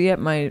could see at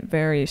my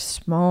very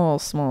small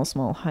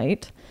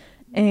height.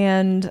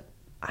 And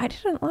I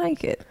didn't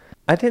like it.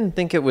 I didn't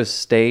think it was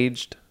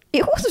staged.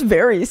 It was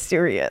very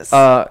serious.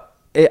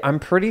 I'm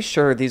pretty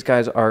sure these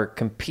guys are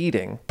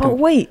competing. But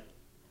wait.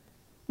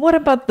 What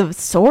about the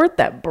sword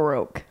that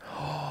broke?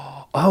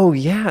 Oh,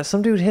 yeah.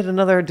 Some dude hit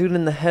another dude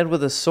in the head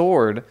with a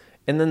sword.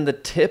 And then the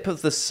tip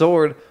of the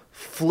sword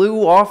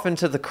flew off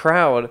into the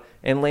crowd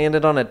and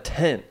landed on a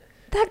tent.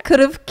 That could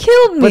have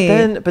killed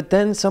me. But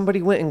then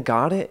somebody went and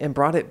got it and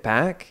brought it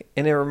back.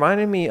 And it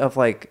reminded me of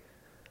like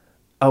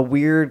a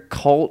weird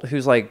cult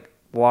who's like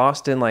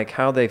lost in like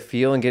how they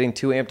feel and getting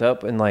too amped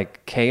up in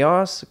like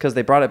chaos because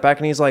they brought it back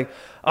and he's like,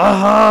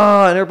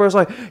 aha. And everybody's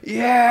like,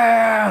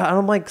 yeah. And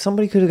I'm like,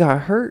 somebody could have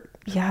got hurt.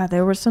 Yeah,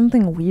 there was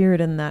something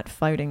weird in that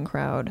fighting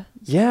crowd.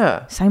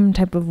 Yeah. Some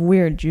type of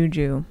weird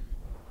juju.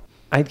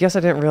 I guess I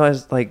didn't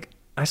realize, like,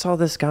 I saw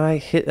this guy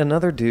hit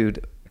another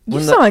dude.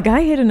 You saw a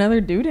guy hit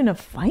another dude in a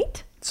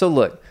fight? So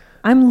look,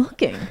 I'm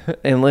looking.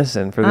 And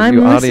listen, for the I'm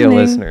you audio listening.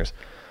 listeners.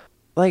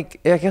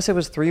 Like, I guess it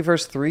was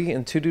 3v3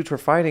 and 2 dudes were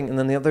fighting, and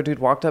then the other dude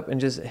walked up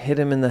and just hit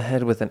him in the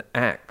head with an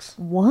axe.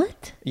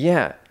 What?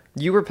 Yeah.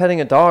 You were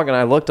petting a dog, and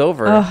I looked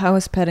over. Oh, I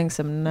was petting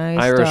some nice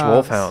Irish dogs.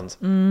 wolfhounds.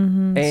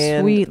 Mm-hmm.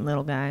 And sweet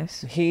little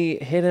guys. he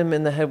hit him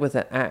in the head with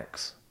an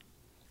axe.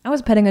 I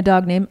was petting a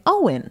dog named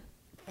Owen.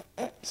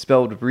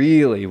 Spelled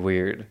really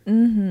weird.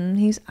 Mm-hmm.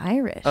 He's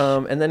Irish.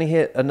 And then he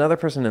hit another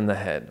person in the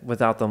head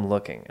without them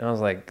looking. And I was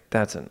like,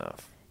 that's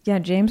enough. Yeah,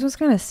 James was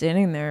kind of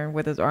standing there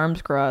with his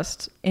arms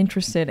crossed,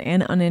 interested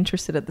and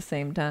uninterested at the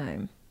same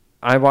time.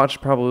 I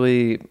watched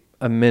probably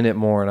a minute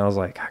more, and I was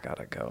like, I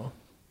gotta go.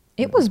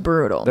 It was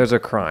brutal. There's a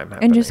crime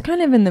happening. And just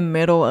kind of in the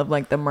middle of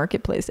like the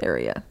marketplace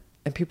area.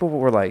 And people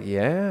were like,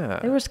 yeah.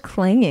 There was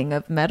clanging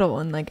of metal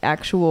and like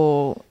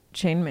actual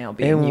chainmail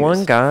being And used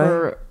one guy,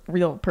 for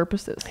real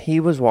purposes. he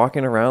was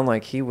walking around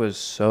like he was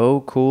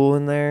so cool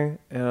in there.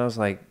 And I was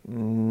like,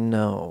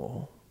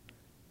 no.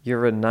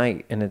 You're a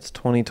knight, and it's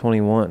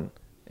 2021.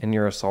 And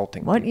you're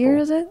assaulting What people. year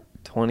is it?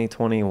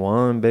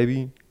 2021,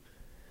 baby.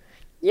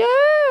 Yeah.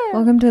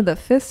 Welcome to the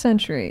 5th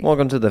century.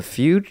 Welcome to the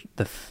future.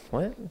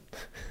 What?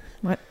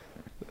 What?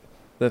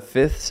 The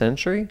 5th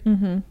century?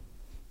 Mm-hmm.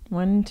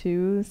 1,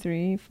 2,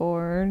 3,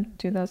 4,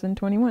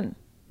 2021.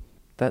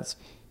 That's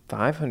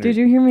 500. Did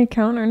you hear me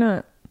count or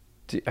not?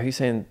 Are you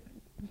saying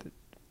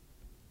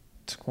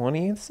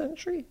 20th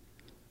century?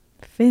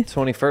 5th.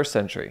 21st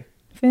century.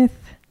 5th.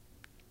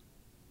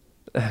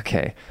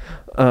 Okay.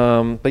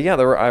 But yeah,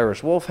 there were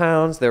Irish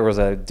wolfhounds. There was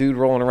a dude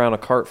rolling around a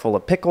cart full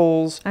of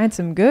pickles. I had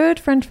some good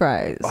French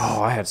fries.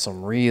 Oh, I had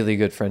some really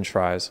good French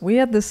fries. We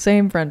had the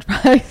same French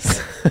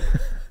fries.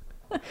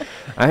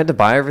 I had to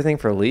buy everything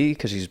for Lee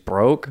because she's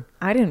broke.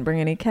 I didn't bring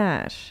any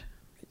cash.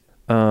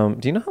 Do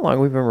you know how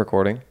long we've been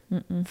recording?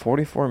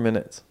 44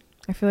 minutes.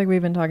 I feel like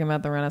we've been talking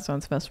about the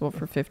Renaissance Festival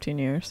for 15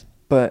 years.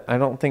 But I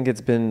don't think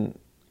it's been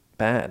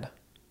bad.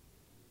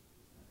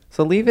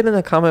 So leave it in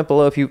the comment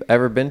below if you've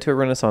ever been to a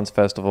Renaissance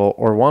Festival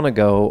or want to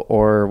go,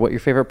 or what your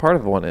favorite part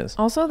of one is.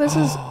 Also, this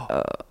is...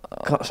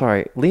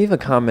 Sorry, leave a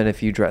comment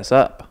if you dress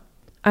up.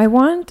 I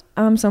want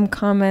some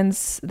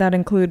comments that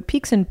include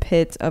peaks and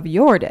pits of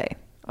your day.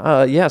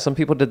 Yeah, some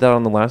people did that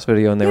on the last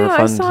video, and they were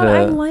fun I saw to...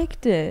 I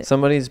liked it.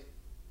 Somebody's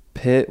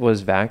pit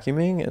was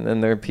vacuuming, and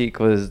then their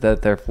peak was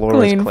that their floor was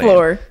Clean clean.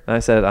 floor. And I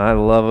said, I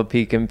love a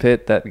peak and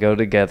pit that go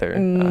together.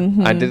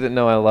 I didn't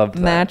know I loved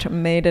that. Match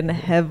made in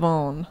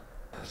heaven.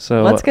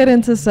 So Let's get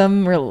into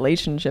some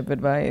relationship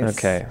advice.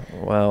 Okay,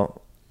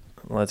 well,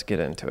 let's get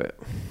into it.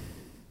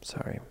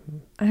 Sorry.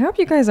 I hope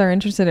you guys are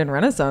interested in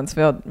Renaissance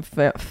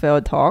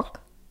field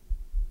talk.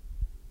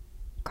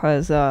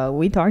 Because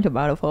we talked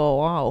about it for a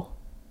while.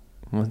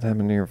 What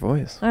happened to your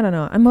voice? I don't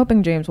know. I'm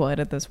hoping James will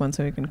edit this one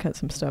so we can cut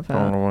some stuff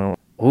out.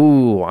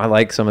 Ooh, I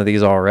like some of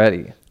these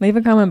already. Leave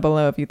a comment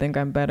below if you think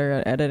I'm better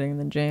at editing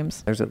than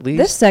James. There's at least...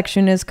 This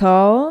section is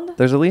called...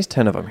 There's at least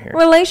 10 of them here.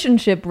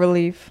 Relationship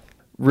Relief.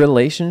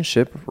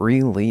 Relationship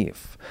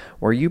Relief,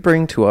 where you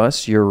bring to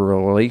us your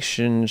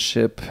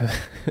relationship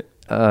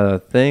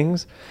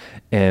things,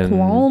 and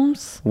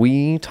Qualms.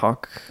 we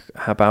talk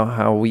about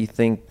how we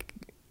think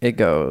it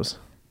goes.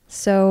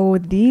 So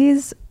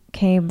these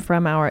came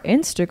from our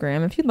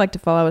Instagram. If you'd like to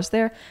follow us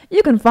there,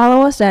 you can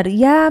follow us at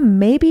Yeah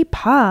Maybe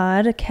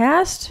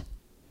Podcast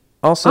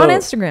Also on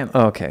Instagram.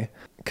 Okay.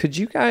 Could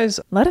you guys...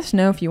 Let us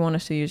know if you want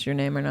us to use your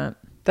name or not.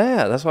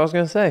 That's what I was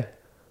going to say.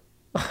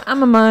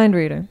 I'm a mind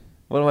reader.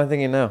 What am I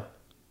thinking now?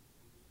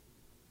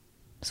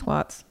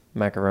 Swats.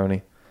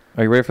 Macaroni.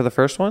 Are you ready for the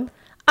first one?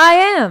 I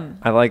am.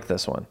 I like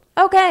this one.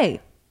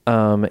 Okay.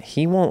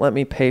 He won't let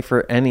me pay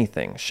for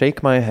anything.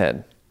 Shake my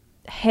head.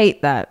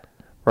 Hate that.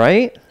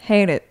 Right?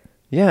 Hate it.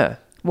 Yeah.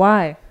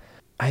 Why?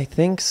 I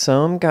think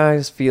some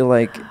guys feel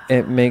like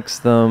it makes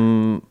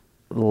them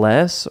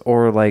less,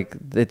 or like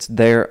it's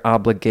their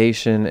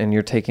obligation and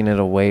you're taking it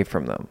away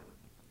from them.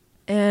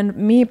 And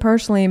me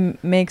personally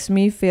makes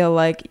me feel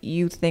like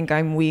you think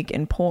I'm weak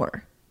and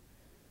poor.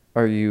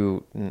 Are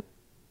you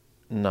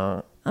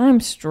not? I'm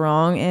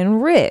strong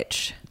and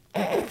rich.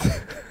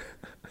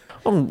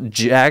 I'm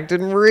jacked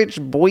and rich,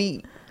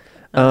 boy.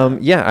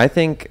 Yeah, I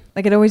think...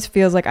 Like, it always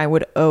feels like I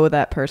would owe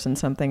that person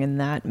something, and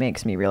that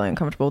makes me really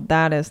uncomfortable.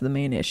 That is the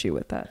main issue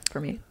with that for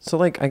me. So,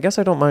 like, I guess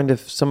I don't mind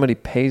if somebody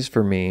pays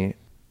for me.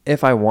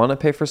 If I want to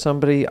pay for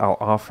somebody, I'll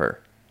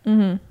offer.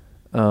 Mm-hmm.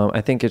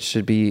 I think it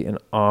should be an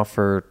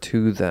offer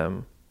to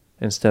them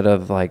instead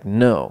of, like,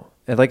 no.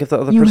 And, like, if the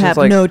other person's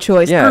like... You have no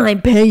choice. Yeah,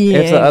 I'm paying.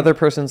 If the other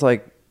person's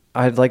like,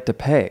 I'd like to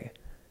pay,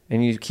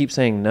 and you keep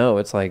saying no,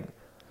 it's like,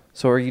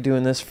 so are you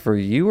doing this for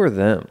you or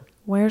them?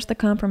 Where's the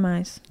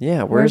compromise?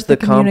 Yeah, where's the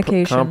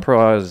communication?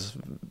 compromise?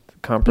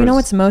 You know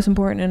what's most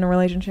important in a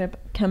relationship?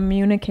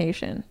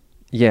 Communication.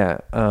 Yeah,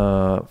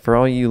 for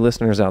all you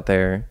listeners out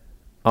there,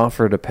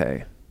 offer to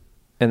pay.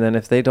 And then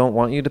if they don't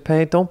want you to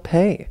pay, don't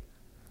pay.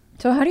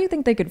 So how do you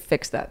think they could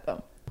fix that,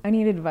 though? I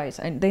need advice.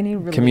 They need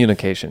relief.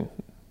 Communication.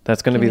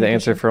 That's going to be the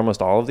answer for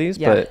almost all of these.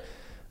 Yeah.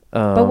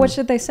 But what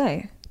should they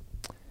say?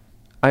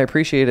 I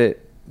appreciate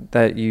it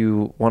that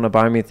you want to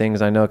buy me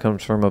things, I know it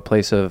comes from a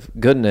place of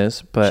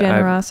goodness, but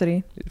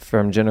generosity.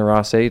 From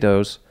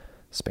generositos,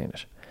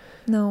 Spanish.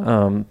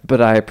 No.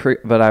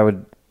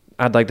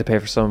 I'd like to pay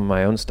for some of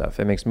my own stuff.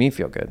 It makes me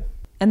feel good.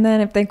 And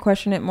then if they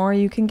question it more,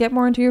 you can get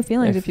more into your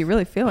feelings if you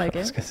really feel like it.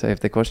 I was going to say,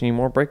 if they question you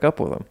more, break up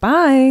with them.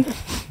 Bye.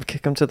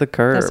 Kick them to the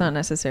curb. That's not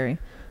necessary.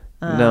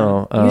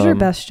 No. Use your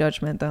best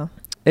judgment, though.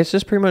 It's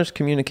just pretty much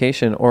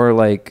communication, or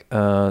like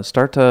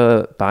start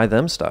to buy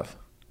them stuff.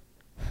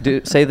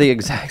 Say the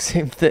exact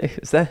same thing.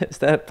 Is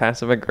that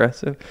passive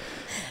aggressive?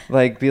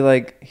 Like, be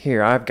like,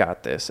 here, I've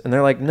got this. And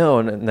they're like, no.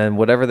 And then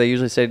whatever they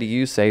usually say to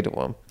you, say to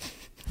them.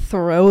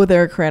 Throw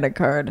their credit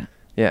card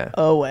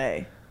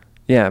away.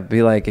 Yeah,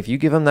 be like, if you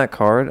give them that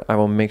card, I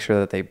will make sure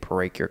that they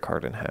break your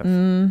card in half.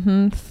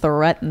 Mm-hmm.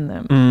 Threaten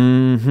them.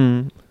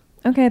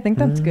 Mm-hmm. Okay, I think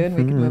that's good.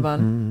 We can move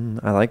on.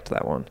 I liked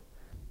that one.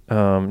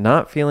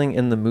 Not feeling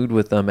in the mood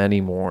with them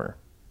anymore.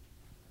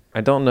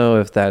 I don't know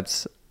if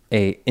that's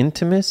a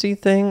intimacy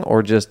thing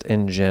or just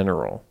in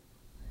general.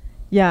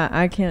 Yeah,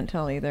 I can't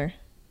tell either.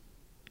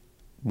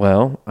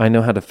 Well, I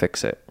know how to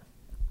fix it.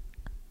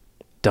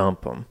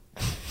 Dump them.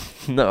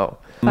 No.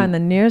 Find the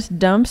nearest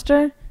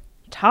dumpster,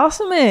 toss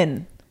them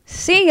in.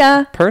 See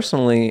ya.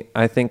 Personally,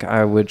 I think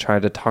I would try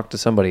to talk to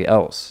somebody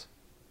else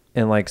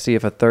and like see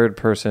if a third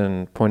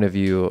person point of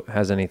view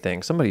has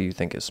anything. Somebody you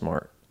think is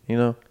smart, you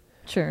know?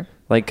 Sure.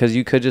 Like, because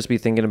you could just be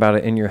thinking about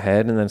it in your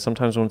head, and then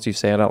sometimes once you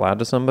say it out loud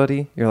to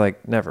somebody, you're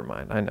like, never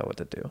mind, I know what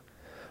to do.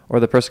 Or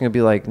the person could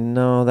be like,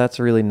 no, that's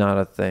really not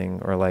a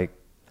thing. Or like,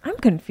 I'm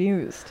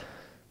confused.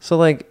 So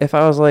like, if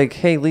I was like,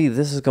 hey, Leigh,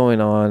 this is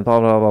going on,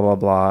 blah, blah, blah, blah,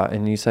 blah,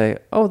 and you say,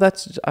 oh,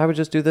 I would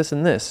just do this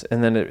and this,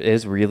 and then it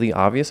is really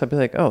obvious, I'd be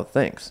like, oh,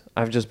 thanks.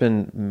 I've just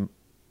been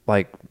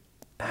like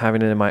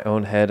having it in my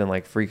own head and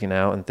like freaking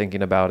out and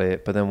thinking about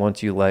it. But then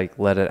once you like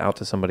let it out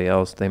to somebody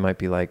else, they might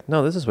be like,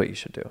 no, this is what you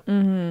should do.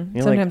 Mm-hmm.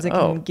 Sometimes like, it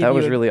can give that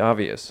was really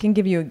obvious. Can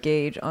give you a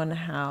gauge on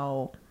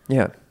how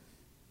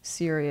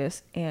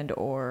serious and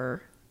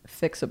or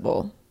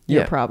fixable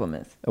your problem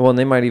is. Well, and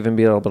they might even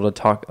be able to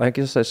talk. I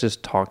guess that's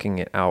just talking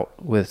it out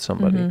with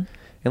somebody. Mm-hmm.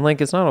 And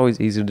like, it's not always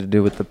easy to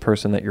do with the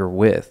person that you're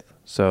with.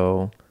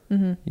 So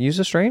use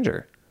a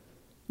stranger.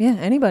 Yeah,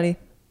 anybody.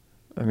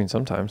 I mean,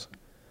 sometimes.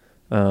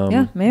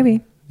 Yeah,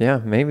 maybe.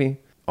 Yeah, maybe.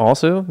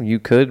 Also, you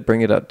could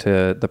bring it up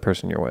to the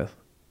person you're with,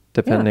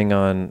 depending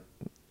on,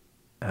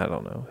 I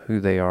don't know,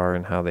 who they are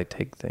and how they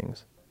take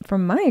things.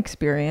 From my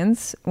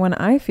experience, when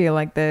I feel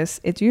like this,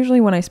 it's usually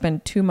when I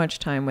spend too much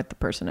time with the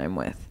person I'm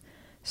with.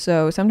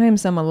 So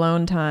sometimes some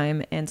alone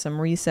time and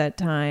some reset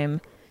time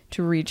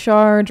to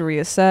recharge,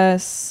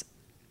 reassess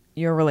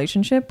your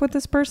relationship with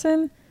this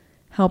person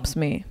helps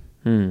me.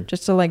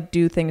 Just to like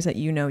do things that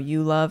you know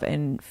you love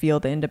and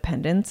feel the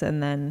independence,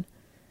 and then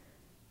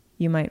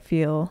you might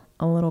feel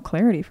a little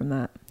clarity from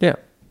that. Yeah.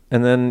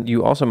 And then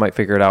you also might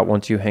figure it out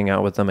once you hang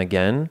out with them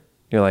again.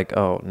 You're like,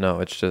 oh, no,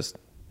 it's just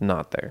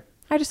not there.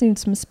 I just need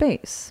some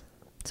space.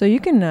 So you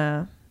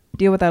can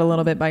deal with that a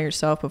little bit by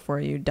yourself before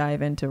you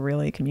dive into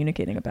really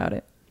communicating about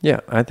it.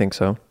 Yeah, I think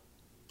so.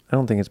 I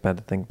don't think it's bad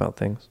to think about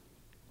things.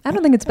 I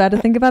don't think it's bad to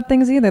think about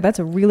things either. That's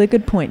a really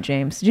good point,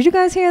 James. Did you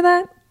guys hear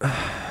that?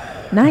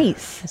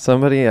 Nice.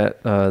 Somebody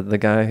at the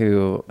guy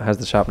who has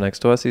the shop next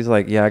to us, he's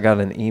like, yeah, I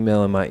got an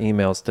email in my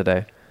emails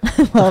today.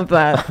 Love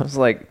that. I was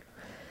like,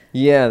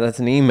 yeah, that's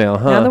an email,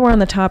 huh? Now that we're on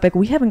the topic,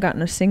 we haven't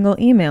gotten a single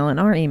email in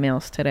our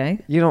emails today.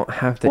 You don't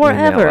have to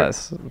email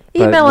us.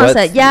 Email us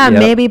at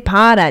maybe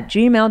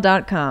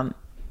pod@gmail.com.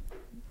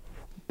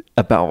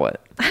 About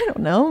what? I don't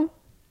know.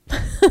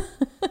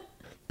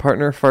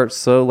 Partner farts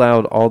so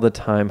loud all the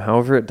time.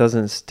 However, it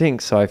doesn't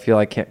stink, so I feel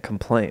I can't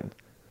complain.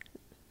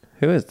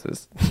 Who is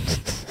this?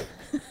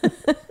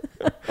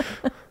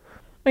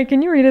 Wait,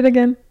 can you read it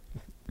again?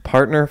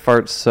 Partner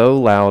farts so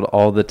loud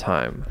all the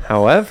time.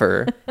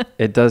 However,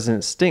 it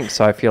doesn't stink,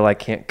 so I feel I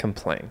can't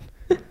complain.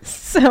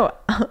 So,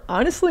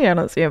 honestly, I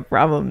don't see a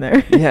problem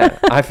there. Yeah,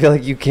 I feel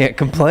like you can't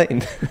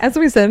complain. As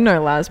we said in our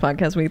last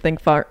podcast, we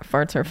think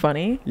farts are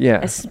funny.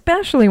 Yeah.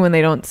 Especially when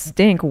they don't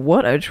stink.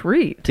 What a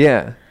treat.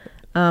 Yeah.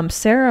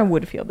 Sarah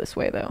would feel this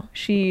way, though.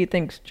 She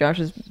thinks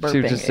Josh's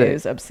burping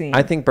is obscene.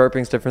 I think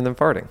burping's different than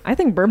farting. I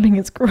think burping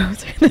is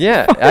grosser than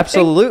Yeah, farting.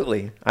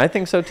 Absolutely. I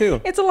think so,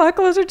 too. It's a lot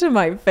closer to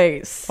my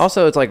face.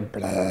 Also, it's like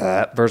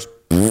blah versus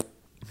pfft.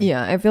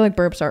 Yeah, I feel like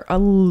burps are a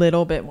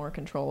little bit more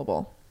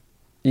controllable.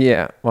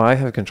 Yeah, well, I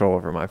have control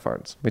over my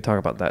farts. We talk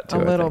about that, too,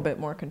 A little bit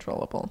more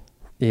controllable.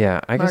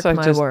 Yeah, I guess I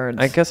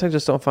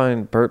just don't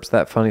find burps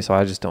that funny, so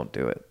I just don't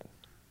do it.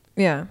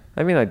 Yeah.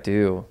 I mean, I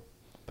do,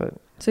 but...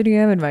 So do you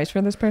have advice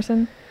for this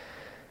person?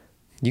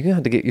 You're going to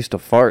have to get used to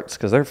farts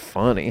because they're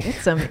funny.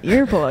 Get some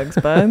earplugs,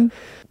 bud.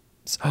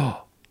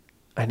 Oh,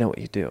 I know what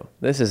you do.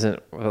 This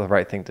isn't the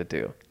right thing to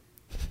do.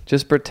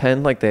 Just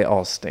pretend like they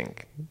all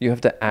stink. You have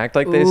to act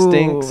like they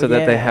stink so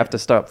that they have to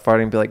stop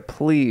farting and be like,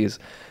 please,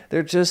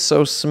 they're just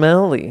so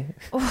smelly.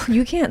 Oh,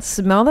 you can't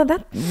smell that?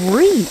 That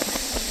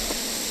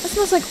reeks. That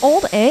smells like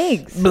old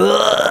eggs.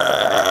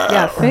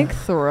 Yeah, fake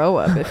throw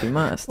up if you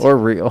must. Or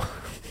real.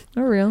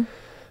 Or real.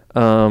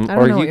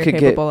 Or you could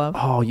capable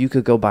of. you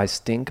could go buy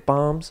stink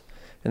bombs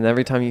And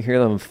every time you hear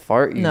them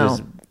fart, you No.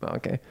 just...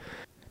 Okay.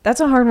 That's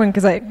a hard one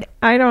because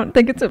I don't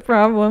think it's a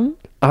problem.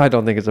 I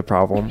don't think it's a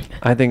problem.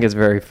 I think it's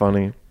very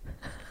funny.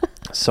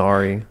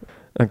 Sorry.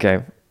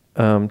 Okay.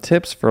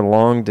 Tips for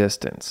long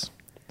distance.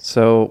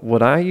 So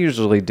what I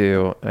usually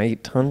do, I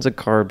eat tons of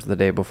carbs the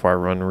day before I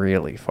run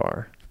really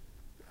far.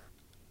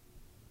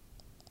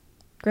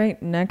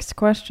 Great. Next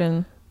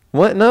question.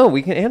 What? No,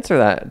 we can answer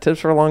that.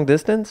 Tips for long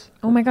distance?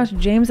 Oh my gosh,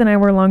 James and I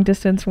were long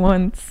distance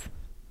once.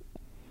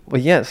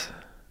 Well, yes.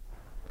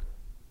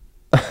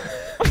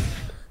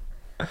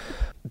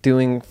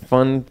 Doing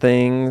fun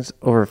things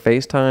over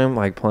FaceTime,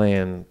 like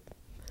playing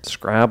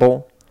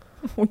Scrabble.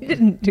 We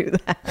didn't do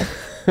that.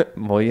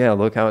 Well, yeah,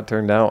 look how it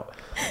turned out.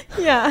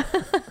 Yeah.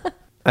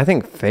 I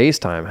think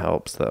FaceTime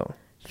helps, though.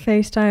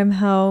 FaceTime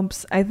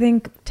helps. I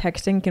think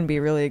texting can be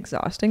really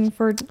exhausting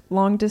for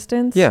long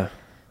distance. Yeah.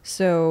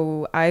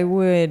 So I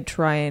would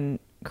try and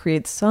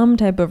create some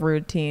type of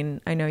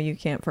routine. I know you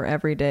can't for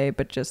every day,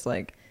 but just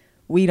like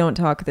we don't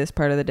talk this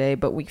part of the day,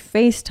 but we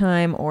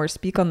FaceTime or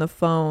speak on the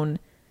phone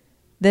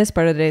this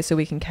part of the day so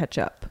we can catch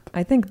up.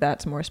 I think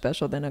that's more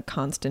special than a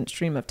constant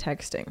stream of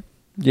texting.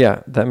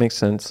 Yeah, that makes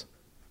sense.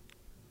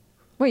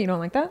 Wait, you don't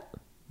like that?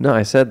 No,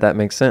 I said that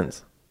makes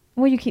sense.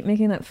 Well, you keep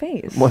making that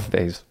face. What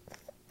face?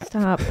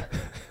 Stop.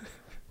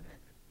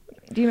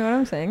 Do you know what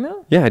I'm saying,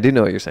 though? Yeah, I do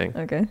know what you're saying.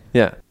 Okay.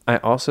 Yeah. I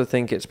also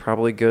think it's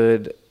probably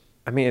good.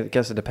 I mean, I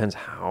guess it depends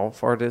how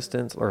far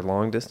distance or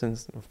long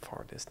distance.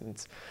 Far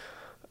distance.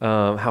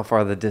 How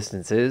far the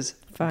distance is.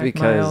 5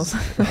 miles.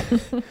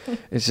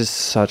 It's just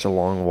such a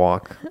long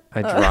walk.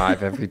 I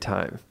drive every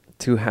time.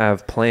 To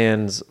have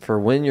plans for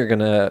when you're going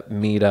to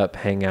meet up,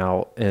 hang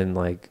out, and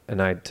like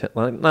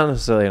not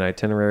necessarily an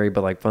itinerary,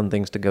 but like fun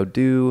things to go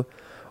do.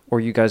 Or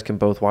you guys can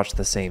both watch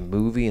the same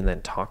movie and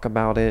then talk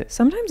about it.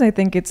 Sometimes I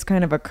think it's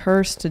kind of a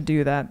curse to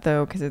do that,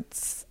 though,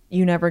 because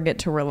you never get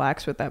to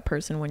relax with that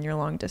person when you're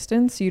long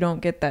distance. You don't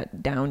get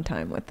that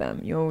downtime with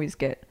them. You always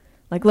get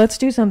like, let's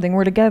do something.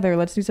 We're together.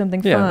 Let's do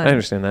something fun. Yeah, I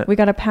understand that. We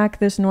got to pack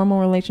this normal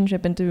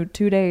relationship into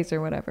 2 days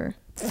or whatever.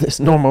 This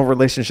normal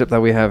relationship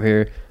that we have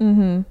here.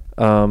 Mm-hmm.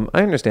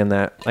 I understand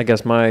that. I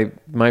guess my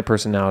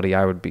personality,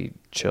 I would be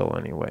chill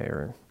anyway,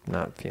 or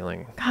not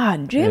feeling.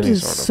 God, James any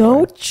is sort of so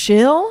way.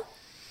 chill.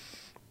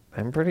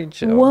 I'm pretty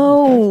chill.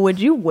 Whoa, would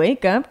you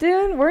wake up,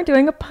 dude? We're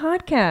doing a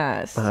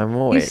podcast. I'm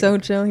awake. He's so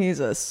chill. He's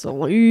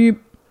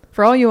asleep.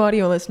 For all you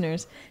audio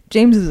listeners,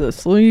 James is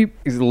asleep.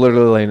 He's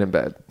literally laying in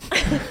bed.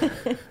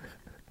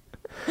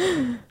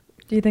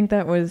 Do you think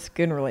that was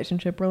good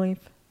relationship relief?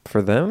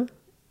 For them?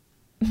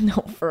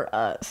 No, for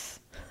us.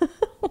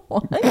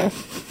 What?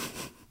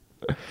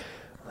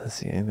 Let's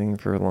see, anything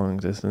for long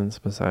distance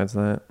besides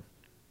that?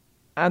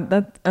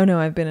 Oh no,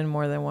 I've been in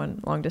more than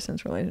one long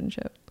distance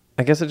relationship.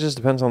 I guess it just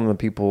depends on the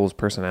people's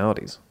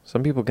personalities.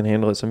 Some people can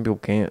handle it, some people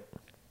can't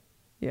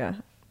Yeah.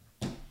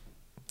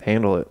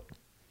 handle it.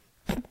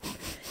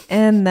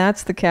 And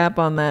that's the cap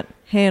on that.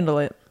 Handle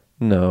it.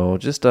 No,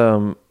 just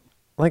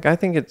like I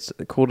think it's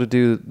cool to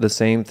do the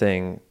same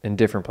thing in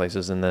different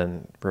places and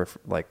then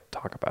like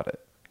talk about it.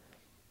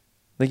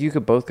 Like you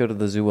could both go to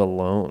the zoo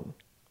alone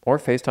or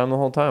FaceTime the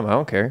whole time. I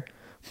don't care.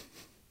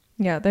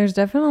 Yeah, there's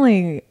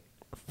definitely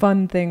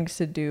fun things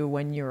to do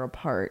when you're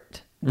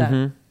apart.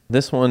 That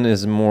This one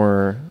is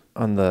more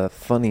on the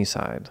funny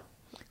side.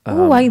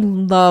 Oh, I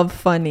love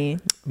funny.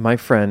 My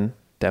friend,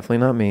 definitely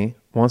not me,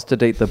 wants to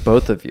date the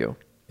both of you.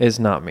 It's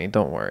not me,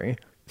 don't worry.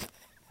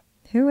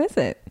 Who is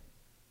it?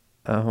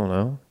 I don't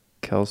know.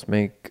 Kels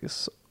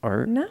makes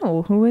art.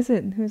 No, who is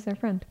it? Who's their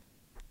friend?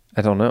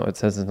 I don't know. It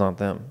says it's not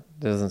them.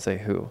 It doesn't say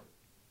who.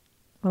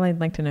 Well,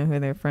 I'd like to know who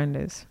their friend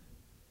is.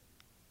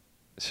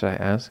 Should I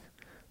ask?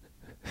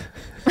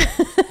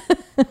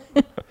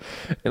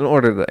 In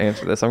order to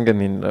answer this, I'm going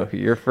to need to know who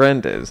your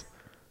friend is.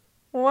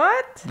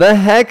 What? The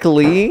heck,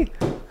 Lee?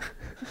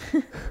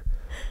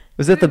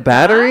 Was it the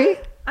battery?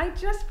 I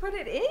just put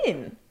it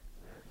in.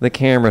 The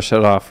camera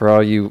shut off for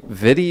all you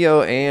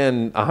video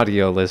and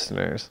audio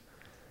listeners.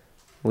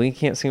 Lee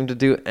can't seem to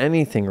do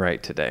anything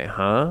right today,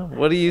 huh?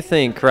 What do you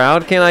think,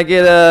 crowd? Can I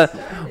get a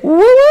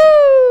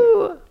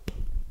woo?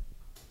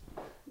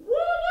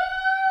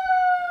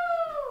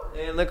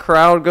 And the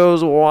crowd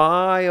goes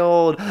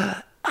wild.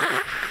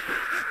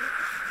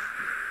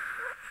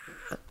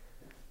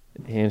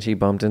 And she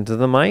bumped into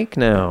the mic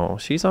now.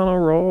 She's on a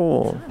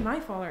roll. It's not my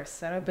fault our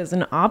setup is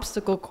an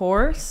obstacle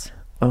course.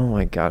 Oh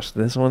my gosh,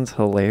 this one's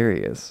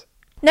hilarious.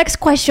 Next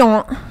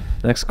question.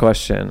 Next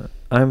question.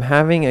 I'm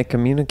having a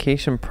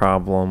communication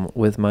problem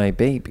with my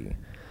baby.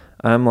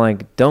 I'm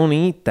like, don't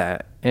eat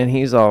that. And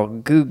he's all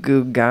goo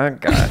goo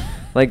gaga.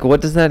 Like,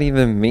 what does that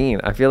even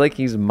mean? I feel like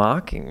he's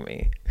mocking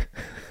me.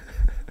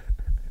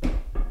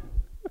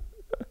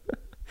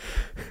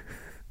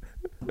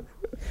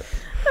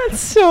 That's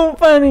so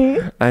funny.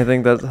 I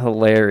think that's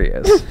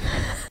hilarious.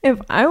 If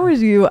I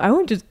was you, I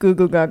would just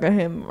Google Gaga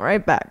him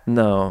right back.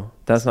 No,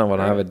 that's not what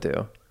I would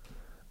do.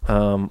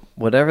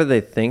 Whatever they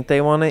think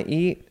they want to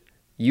eat,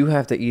 you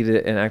have to eat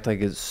it and act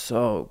like it's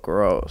so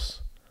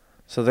gross.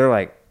 So they're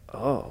like,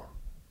 oh,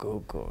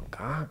 go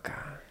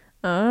gaga.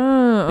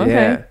 Oh, okay.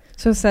 Yeah.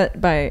 So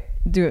set by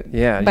do it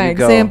Yeah, by you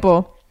go.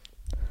 example.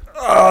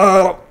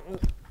 Oh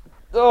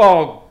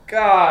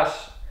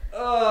gosh.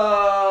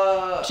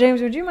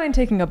 James, would you mind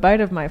taking a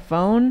bite of my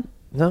phone?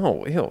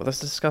 No, ew, that's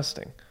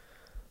disgusting.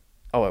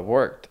 Oh, it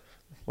worked.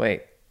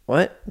 Wait,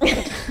 what?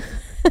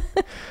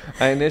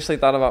 I initially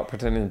thought about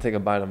pretending to take a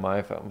bite of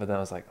my phone, but then I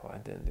was like, oh, I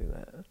didn't do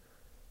that.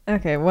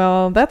 Okay,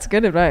 well, that's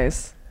good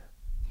advice.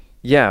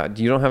 Yeah,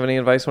 you don't have any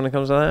advice when it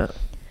comes to that?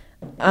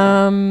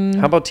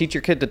 How about teach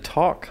your kid to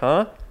talk,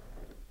 huh?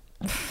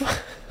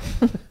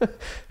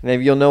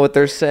 Maybe you'll know what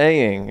they're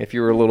saying if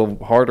you were a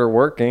little harder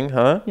working,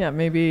 huh? Yeah,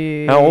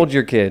 maybe. How old's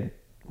your kid?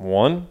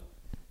 1?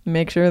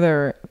 Make sure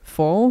they're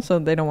full so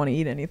they don't want to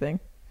eat anything.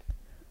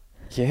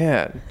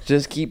 Yeah,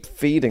 just keep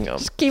feeding them.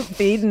 Just keep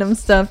feeding them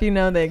stuff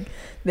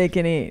they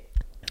can eat.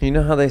 You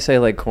know how they say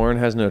like corn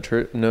has no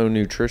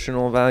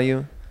nutritional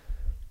value?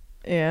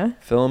 Yeah.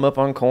 Fill them up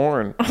on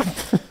corn.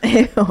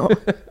 Ew.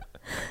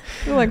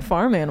 They're like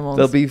farm animals.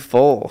 They'll be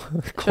full.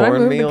 Should I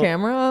move the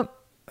camera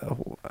up?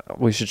 Oh,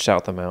 we should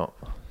shout them out.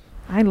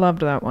 I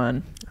loved that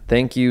one.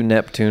 Thank you,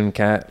 Neptune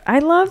Cat. I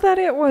love that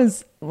it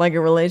was like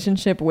a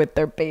relationship with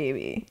their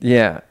baby.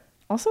 Yeah.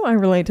 Also, I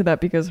relate to that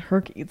because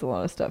Herc eats a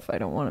lot of stuff I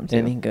don't want him to.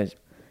 And he goes,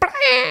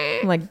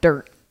 like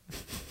dirt.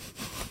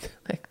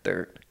 like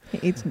dirt. He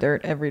eats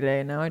dirt every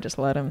day. Now I just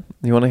let him.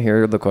 You want to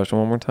hear the question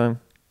one more time?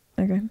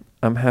 Okay.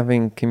 I'm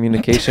having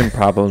communication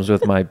problems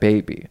with my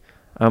baby.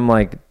 I'm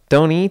like,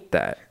 don't eat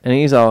that. And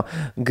he's all,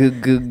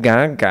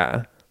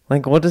 gaga.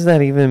 Like, what does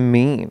that even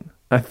mean?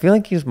 I feel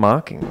like he's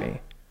mocking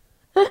me.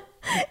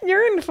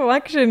 Your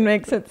inflection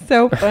makes it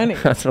so funny.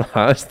 That's what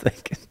I was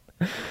thinking.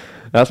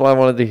 That's why I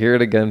wanted to hear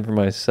it again for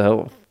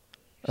myself.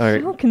 All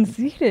right. So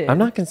conceited. I'm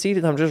not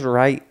conceited. I'm just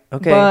right.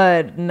 Okay.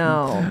 Bud,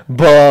 no.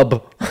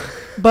 Bub.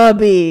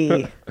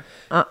 Bubby.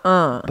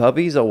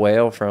 Bubby's a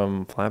whale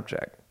from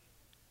Flapjack.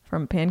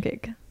 From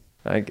Pancake.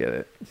 I get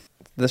it.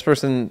 This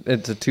person,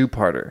 it's a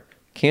 2-parter.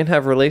 Can't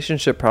have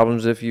relationship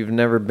problems if you've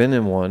never been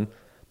in one.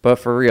 But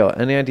for real,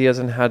 any ideas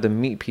on how to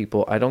meet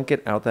people? I don't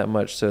get out that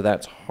much, so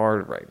that's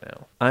hard right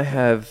now. I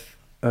have...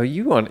 Oh,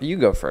 you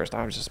go first.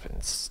 I've just been...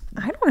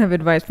 I don't have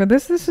advice for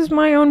this. This is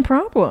my own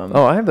problem.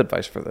 Oh, I have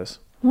advice for this.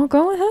 Well,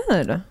 go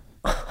ahead.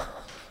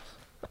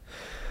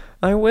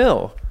 I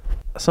will.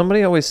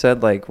 Somebody always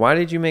said, like, why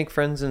did you make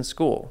friends in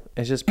school?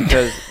 It's just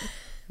because...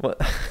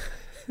 What?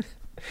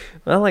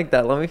 I like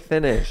that. Let me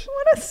finish.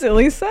 What a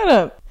silly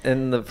setup.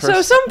 And the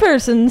So some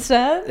person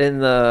said...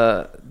 And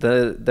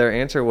their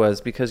answer was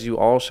because you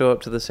all show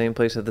up to the same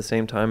place at the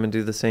same time and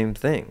do the same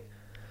thing.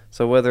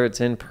 So whether it's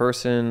in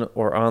person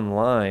or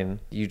online,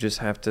 you just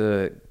have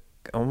to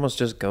almost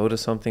just go to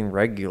something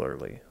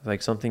regularly,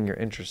 like something you're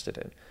interested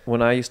in.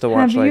 When I used to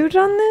watch, have you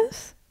done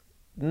this?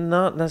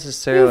 Not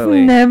necessarily.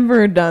 You've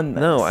never done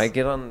this. No, I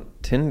get on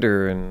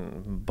Tinder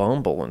and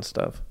Bumble and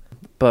stuff.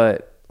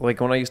 But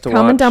like when I used to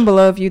Comment watch... down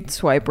below if you'd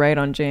swipe right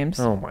on James.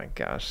 Oh my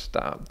gosh,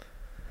 stop.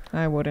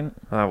 I wouldn't.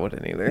 I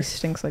wouldn't either. He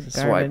stinks like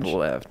Swipe garbage.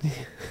 left.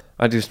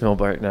 I do smell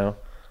bright now.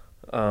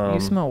 You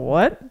smell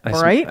what?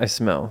 Bright? I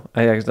smell.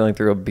 I accidentally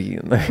threw a bee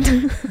in there.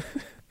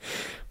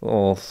 A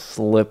little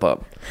slip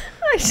up.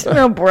 I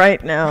smell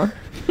bright now.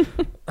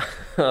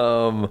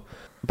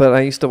 But I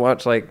used to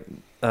watch like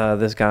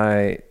this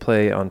guy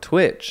play on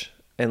Twitch,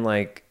 and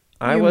like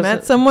I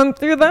met someone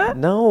through that?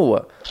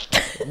 No,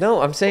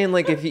 I'm saying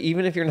like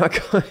even if you're not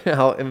going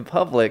out in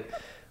public,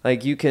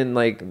 like you can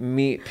like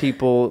meet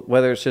people,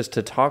 whether it's just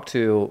to talk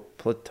to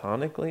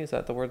platonically. Is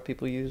that the word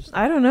people use?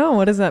 I don't know.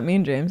 What does that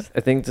mean, James?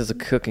 I think there's a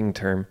cooking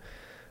term.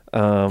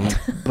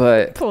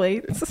 But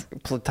plates.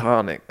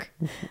 Platonic.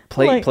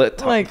 Plate.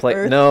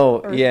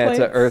 No, yeah, plates?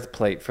 it's an earth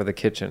plate for the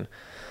kitchen.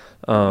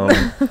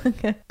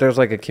 Okay. There's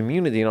like a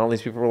community, and all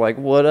these people were like,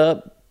 "What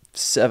up?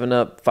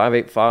 7up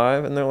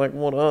 585," and they're like,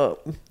 "What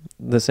up?"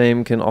 The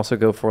same can also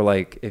go for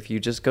like if you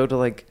just go to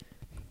like,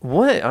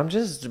 what? I'm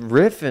just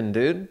riffing,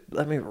 dude.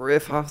 Let me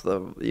riff off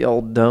the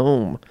old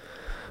dome.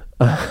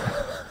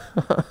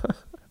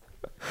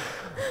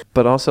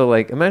 But also,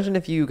 like, imagine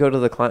if you go to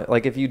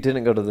the if you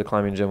didn't go to the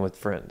climbing gym with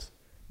friends,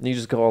 and you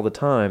just go all the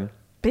time.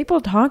 People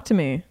talk to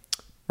me.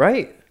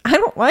 Right. I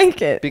don't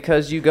like it.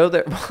 Because you go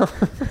there.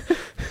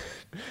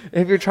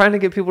 If you're trying to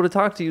get people to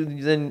talk to you,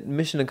 then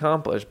mission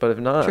accomplished. But if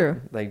not,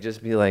 True. Like,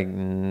 just be like,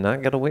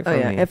 not get away from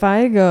me. If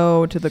I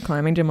go to the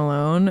climbing gym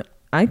alone,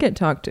 I get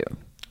talked to.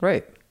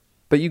 Right.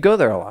 But you go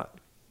there a lot.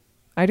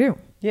 I do.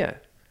 Yeah.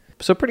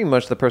 So pretty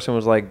much the person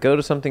was like, go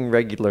to something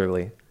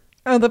regularly.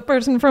 Oh, the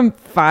person from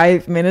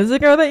 5 minutes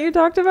ago that you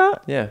talked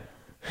about? Yeah.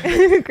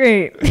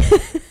 Great.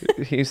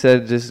 He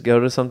said just go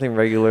to something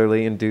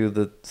regularly and do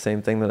the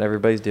same thing that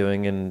everybody's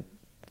doing and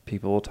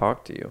people will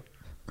talk to you.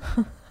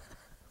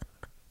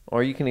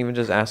 Or you can even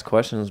just ask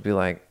questions, be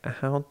like,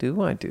 how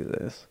do I do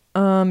this?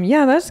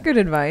 Yeah, that's good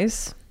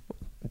advice.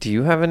 Do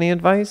you have any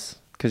advice?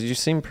 Because you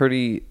seem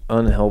pretty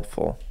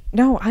unhelpful.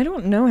 No, I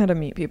don't know how to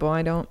meet people.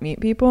 I don't meet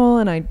people,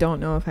 and I don't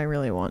know if I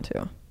really want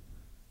to.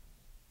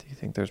 Do you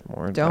think there's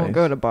more advice? Don't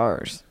go to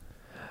bars.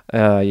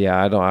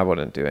 Yeah, I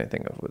wouldn't do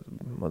anything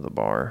with a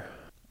bar.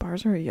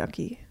 Bars are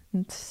yucky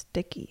and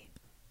sticky.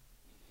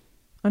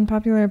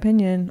 Unpopular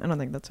opinion. I don't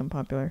think that's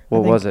unpopular.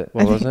 What was it?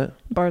 What was it?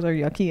 Bars are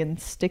yucky and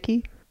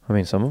sticky. I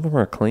mean, some of them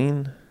are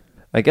clean.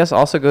 I guess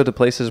also go to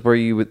places where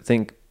you would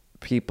think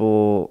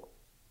people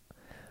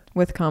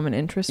with common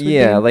interest.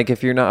 Yeah, like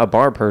if you're not a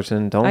bar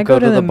person, don't I go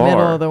to the bar.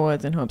 middle of the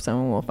woods and hope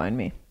someone will find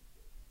me.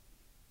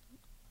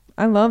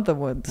 I love the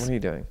woods. What are you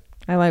doing?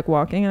 I like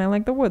walking and I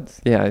like the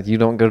woods. Yeah, you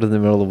don't go to the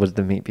middle of the woods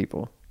to meet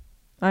people.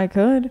 I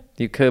could.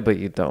 You could, but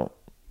you don't.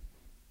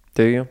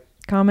 Do you?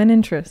 Common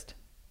interest.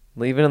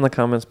 Leave it in the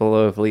comments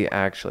below if Leigh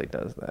actually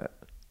does that.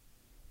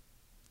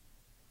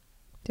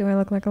 Do I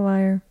look like a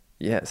liar?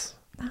 Yes.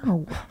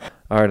 No.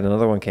 All right,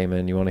 another one came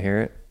in. You want to hear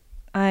it?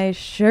 I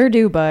sure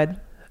do, bud.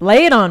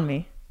 Lay it on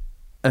me.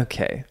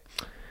 Okay.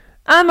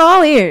 I'm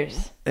all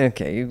ears.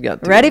 Okay, you've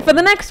got ready for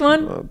the next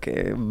one.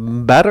 Okay,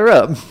 batter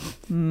up.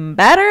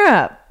 Batter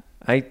up.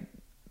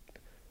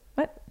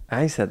 What?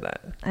 I said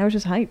that. I was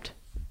just hyped.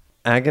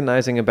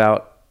 Agonizing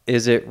about,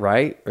 is it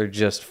right or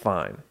just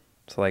fine?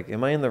 So like,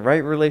 am I in the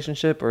right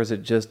relationship or is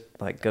it just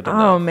like good enough?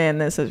 Oh man,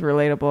 this is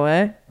relatable,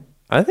 eh?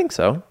 I think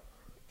so.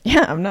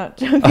 Yeah, I'm not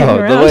joking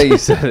around. The way you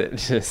said it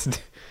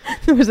just...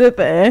 Was it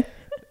the eh?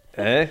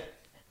 Eh?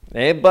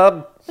 Hey,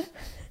 bub.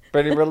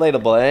 Pretty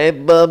relatable, eh,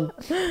 bub?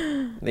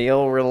 The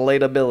old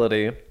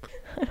relatability.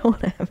 I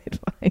don't have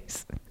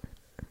advice.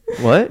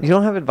 What? You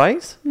don't have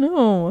advice?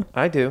 No.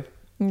 I do.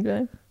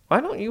 Okay. Why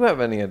don't you have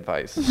any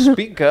advice?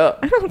 Speak up.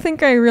 I don't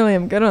think I really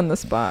am good on the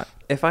spot.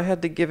 If I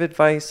had to give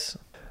advice,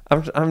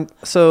 I'm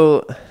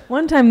so...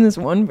 One time this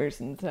one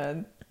person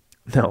said...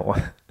 No.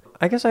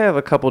 I guess I have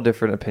a couple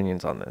different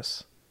opinions on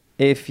this.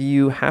 If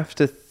you have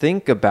to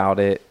think about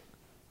it,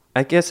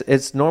 I guess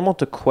it's normal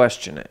to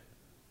question it.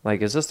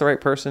 Like, is this the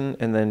right person?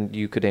 And then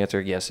you could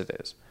answer, yes, it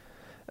is.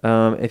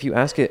 If you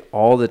ask it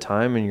all the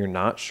time and you're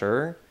not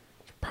sure,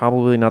 it's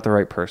probably not the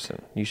right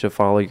person. You should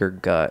follow your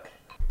gut.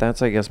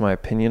 That's, I guess, my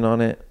opinion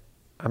on it.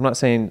 I'm not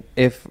saying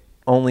if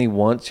only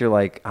once you're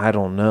like, I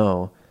don't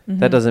know. Mm-hmm.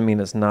 That doesn't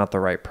mean it's not the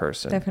right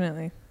person.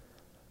 Definitely.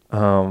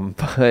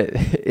 But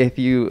if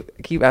you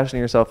keep asking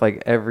yourself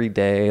like every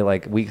day,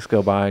 like weeks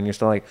go by and you're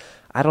still like,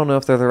 I don't know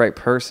if they're the right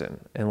person.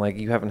 And like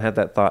you haven't had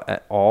that thought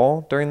at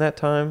all during that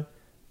time,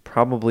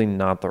 probably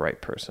not the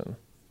right person.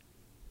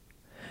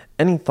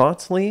 Any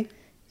thoughts, Leigh?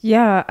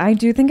 Yeah, I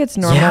do think it's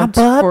normal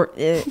for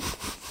it.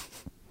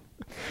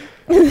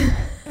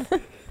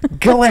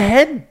 Go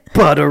ahead,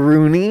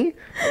 Butteroony.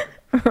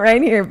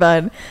 Right here,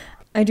 bud.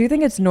 I do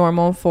think it's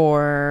normal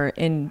for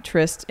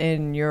interest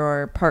in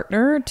your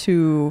partner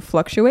to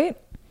fluctuate.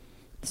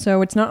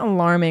 So it's not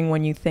alarming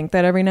when you think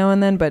that every now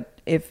and then,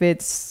 but if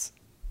it's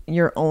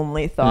your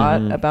only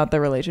thought about the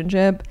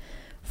relationship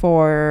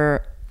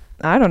for,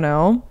 I don't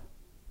know,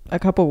 a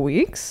couple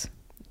weeks.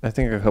 I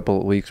think a couple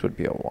of weeks would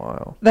be a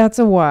while. That's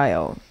a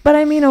while. But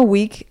I mean, a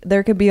week,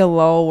 there could be a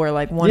lull where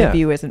like one of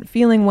you isn't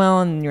feeling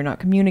well and you're not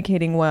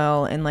communicating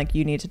well and like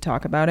you need to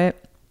talk about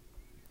it.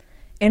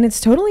 And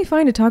it's totally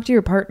fine to talk to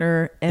your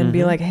partner and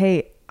be like,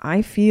 hey,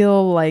 I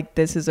feel like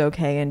this is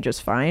okay and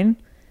just fine.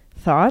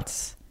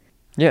 Thoughts?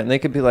 Yeah, and they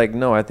could be like,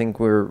 no, I think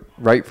we're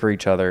right for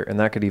each other. And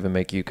that could even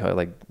make you kind of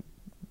like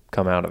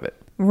come out of it.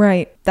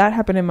 Right. That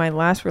happened in my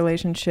last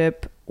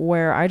relationship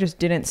where I just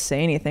didn't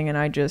say anything and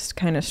I just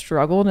kind of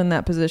struggled in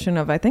that position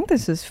of, I think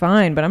this is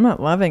fine, but I'm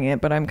not loving it,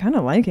 but I'm kind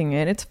of liking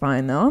it. It's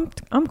fine though.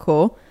 I'm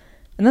cool.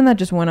 And then that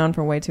just went on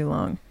for way too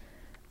long.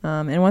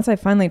 And once I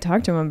finally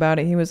talked to him about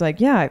it, he was like,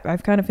 yeah, I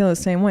kind of feel the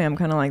same way. I'm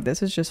kind of like,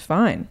 this is just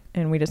fine.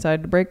 And we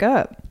decided to break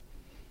up.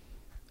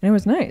 And it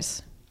was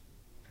nice.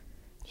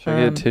 Should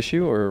I get a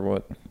tissue or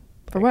what?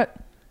 For what?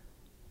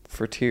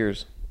 For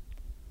tears.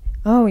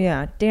 Oh,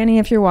 yeah. Danny,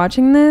 if you're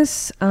watching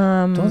this.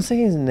 Don't say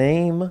his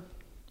name.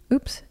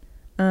 Oops.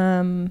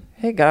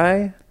 Hey,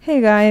 guy.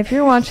 Hey, guy, if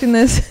you're watching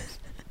this.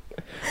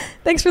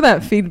 Thanks for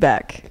that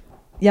feedback.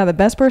 Yeah, the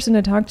best person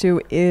to talk to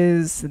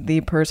is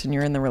the person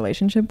you're in the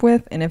relationship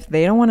with. And if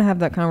they don't want to have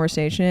that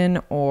conversation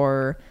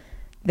or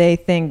they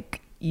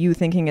think you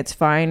thinking it's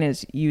fine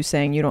is you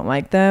saying you don't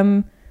like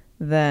them,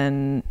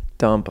 then...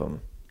 dump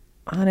them.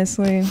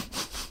 Honestly,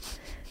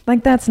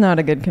 like that's not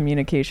a good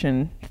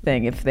communication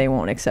thing if they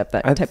won't accept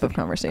that type of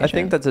conversation. I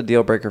think that's a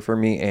deal breaker for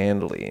me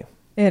and Leigh.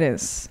 It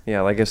is.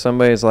 Yeah, like if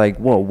somebody's like,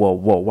 whoa,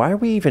 why are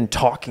we even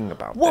talking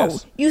about this?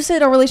 Whoa, you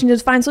said our relationship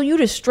is fine, so you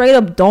just straight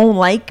up don't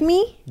like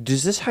me?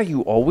 Is this how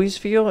you always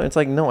feel? It's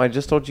like, no, I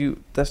just told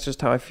you that's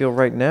just how I feel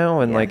right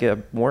now, and like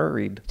I'm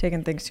worried.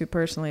 Taking things too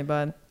personally,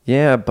 bud.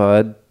 Yeah,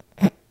 bud.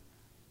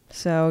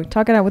 So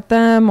talk it out with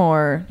them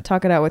or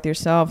talk it out with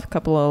yourself. A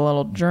couple of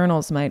little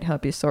journals might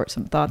help you sort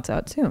some thoughts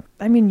out too.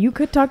 I mean, you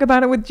could talk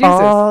about it with Jesus.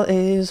 All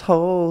is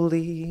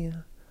holy,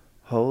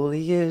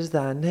 holy is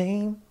thy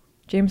name.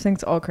 James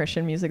thinks all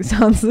Christian music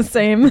sounds the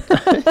same.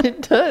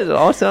 It does. It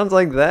all sounds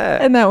like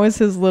that. And that was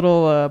his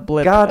little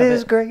blip. God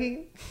is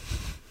great.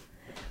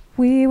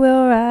 We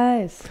will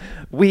rise.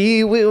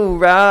 We will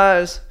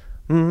rise.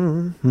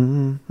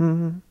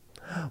 Mm-hmm.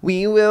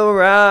 We will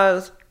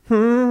rise.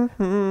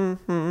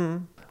 Mm-hmm.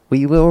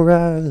 We will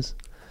rise.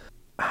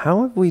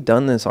 How have we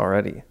done this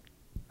already?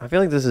 I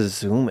feel like this is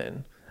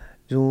zooming.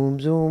 Zoom,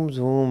 zoom,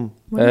 zoom.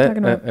 What are you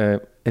talking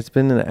about? It's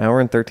been an hour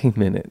and 13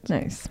 minutes.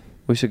 Nice.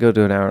 We should go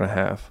to an hour and a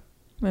half.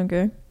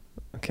 Okay.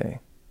 Okay.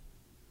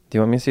 Do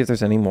you want me to see if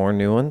there's any more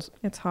new ones?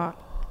 It's hot.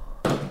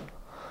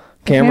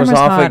 Camera's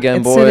off hot. again,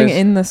 it's boys. Sitting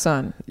in the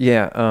sun.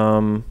 Yeah.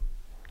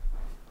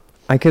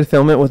 I could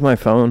film it with my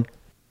phone.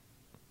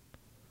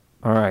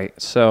 All right.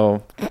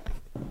 So.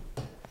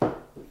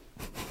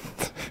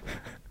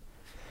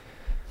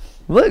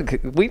 Look,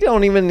 we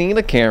don't even need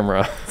a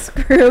camera.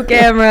 Screw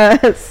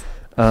cameras.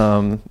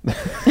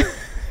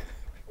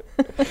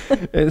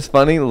 It's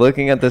funny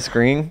looking at the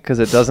screen because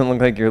it doesn't look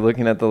like you're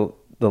looking at the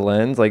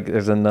lens. Like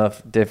there's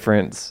enough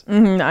difference.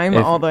 I'm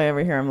all the way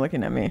over here. I'm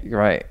looking at me.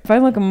 Right. If I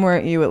look more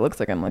at you, it looks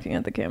like I'm looking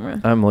at the camera.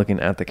 I'm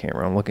looking at the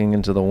camera. I'm looking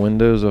into the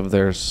windows of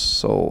their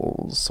solarinos.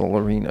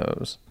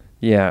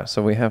 Yeah,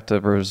 so we have to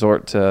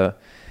resort to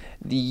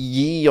the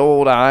ye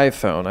old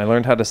iPhone. I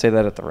learned how to say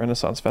that at the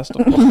Renaissance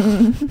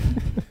Festival.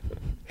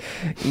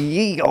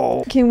 Ye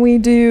old. Can we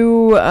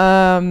do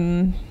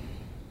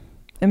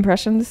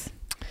impressions?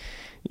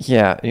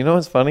 Yeah, you know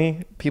what's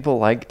funny? People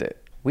liked it.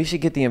 We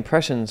should get the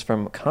impressions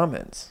from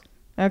comments.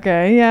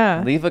 Okay,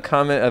 yeah. Leave a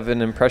comment of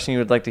an impression you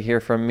would like to hear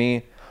from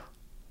me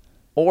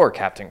or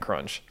Captain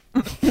Crunch.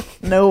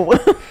 No.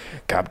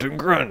 Captain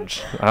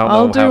Crunch. I don't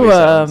I'll know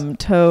how he do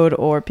Toad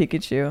or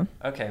Pikachu.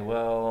 Okay,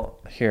 well,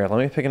 here, let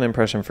me pick an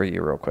impression for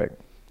you real quick.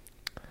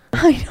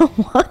 I don't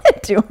want to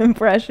do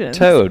impressions.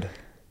 Toad.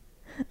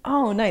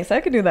 Oh, nice. I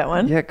could do that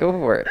one. Yeah, go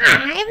for it.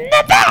 I'm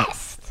the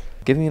best.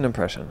 Give me an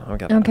impression. I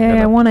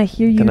want to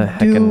hear you do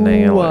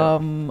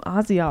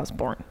Ozzy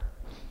Osbourne.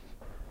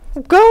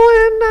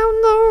 Going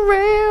down the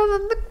rail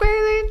of the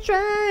crazy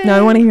train. No,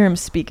 I want to hear him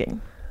speaking.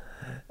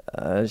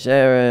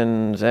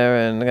 Sharon,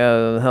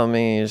 God help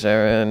me,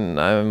 Sharon.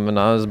 I'm an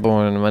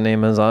Osborne. My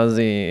name is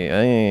Ozzy.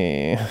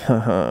 Hey.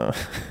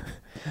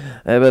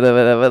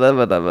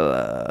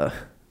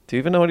 Do you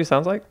even know what he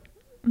sounds like?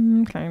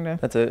 Kind of.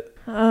 That's it.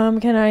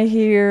 Can I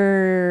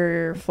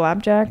hear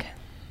Flapjack?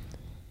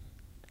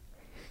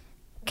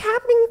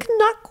 Captain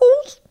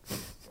Knuckles.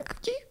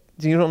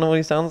 Do you don't know what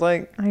he sounds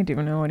like? I do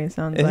know what he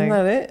sounds Isn't like.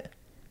 that it?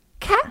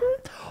 Captain,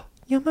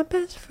 you're my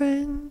best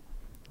friend,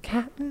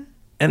 Captain.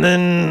 And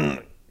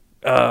then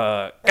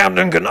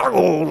Captain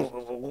Knuckles.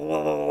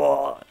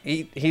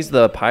 He's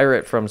the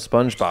pirate from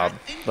SpongeBob,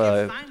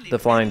 the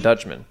Flying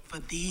Dutchman. For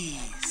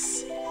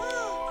these.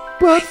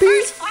 My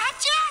first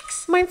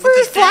flapjacks. My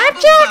first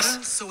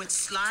flapjacks. So it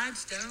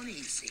slides down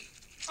easy.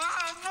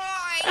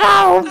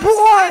 Oh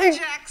boy!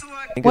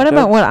 What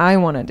about what I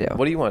want to do?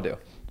 What do you want to do?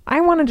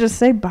 I want to just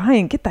say bye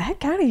and get the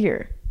heck out of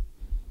here.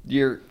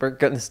 We're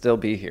gonna still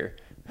be here.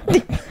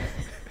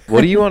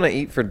 What do you want to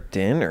eat for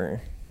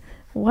dinner?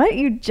 What?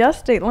 You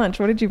just ate lunch.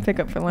 What did you pick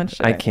up for lunch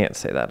today? I can't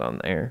say that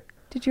on air.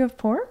 Did you have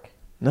pork?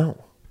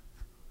 No.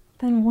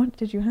 Then what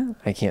did you have?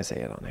 I can't say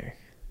it on air.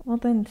 Well,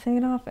 then say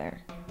it off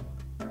air.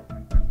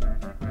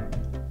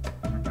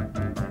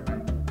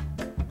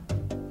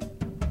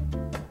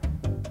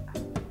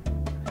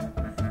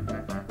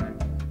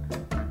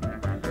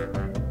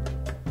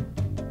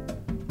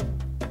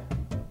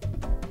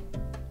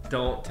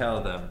 Don't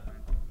tell them.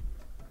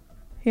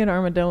 He had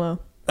armadillo.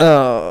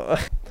 Oh.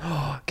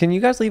 Can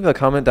you guys leave a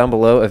comment down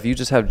below if you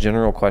just have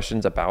general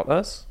questions about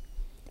us?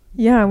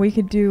 Yeah, we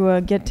could do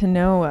get to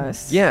know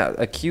us. Yeah,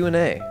 a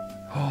Q&A.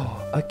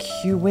 A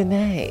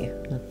Q&A.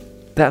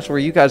 That's where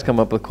you guys come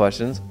up with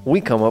questions.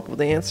 We come up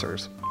with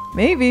answers.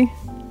 Maybe.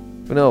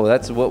 No,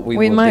 that's what we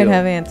will might do.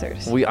 have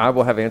answers. I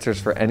will have answers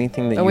for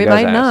anything that But you we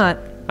guys might ask. not.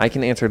 I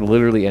can answer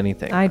literally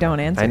anything. I don't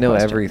answer I know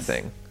questions.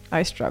 everything.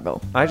 I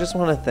struggle. I just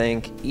want to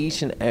thank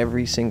each and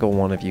every single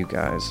one of you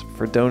guys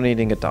for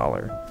donating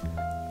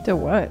 $1. To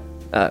what?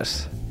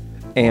 Us.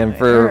 And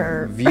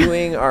for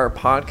viewing our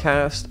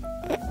podcast.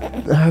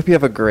 I hope you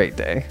have a great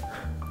day.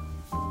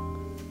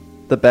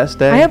 The best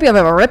day. I hope you have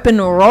a ripping,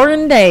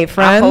 roaring day,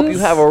 friends. I hope you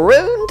have a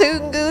rootin'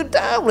 tootin' good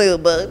time, little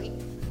buddy.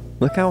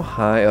 Look how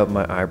high up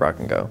my eyebrow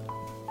can go.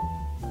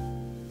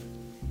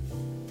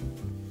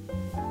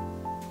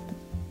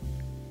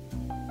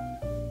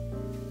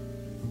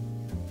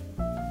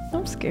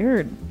 I'm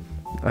scared.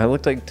 I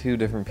looked like two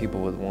different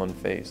people with one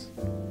face.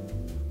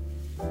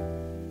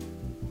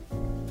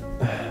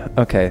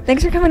 Okay.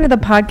 Thanks for coming to the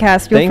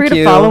podcast. Feel free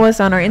to follow us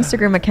on our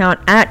Instagram account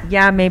at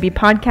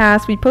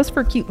YeahMaybePodcast. We post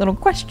for cute little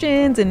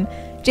questions, and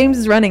James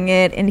is running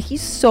it, and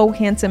he's so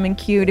handsome and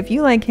cute. If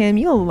you like him,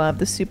 you'll love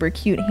the super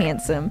cute,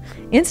 handsome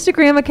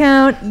Instagram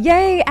account.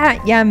 Yay at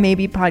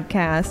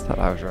YeahMaybePodcast. Thought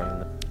I was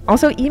running it.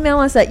 Also, email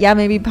us at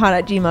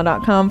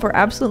yeahmaybepod@gmail.com for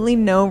absolutely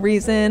no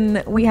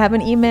reason. We have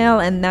an email,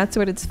 and that's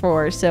what it's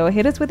for. So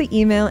hit us with the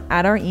email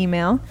at our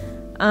email.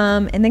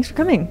 And thanks for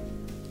coming.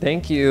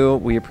 Thank you.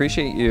 We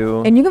appreciate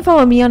you. And you can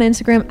follow me on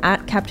Instagram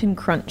at Captain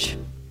Crunch.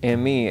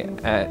 And me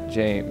at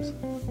James.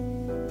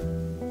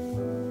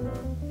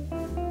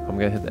 I'm going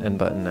to hit the end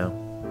button now.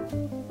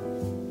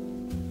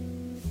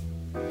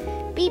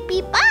 Beep,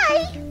 beep,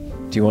 bye.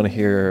 Do you want to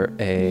hear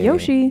a...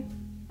 Yoshi.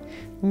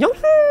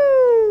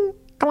 Yoshi!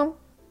 Come on.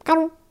 Come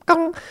on.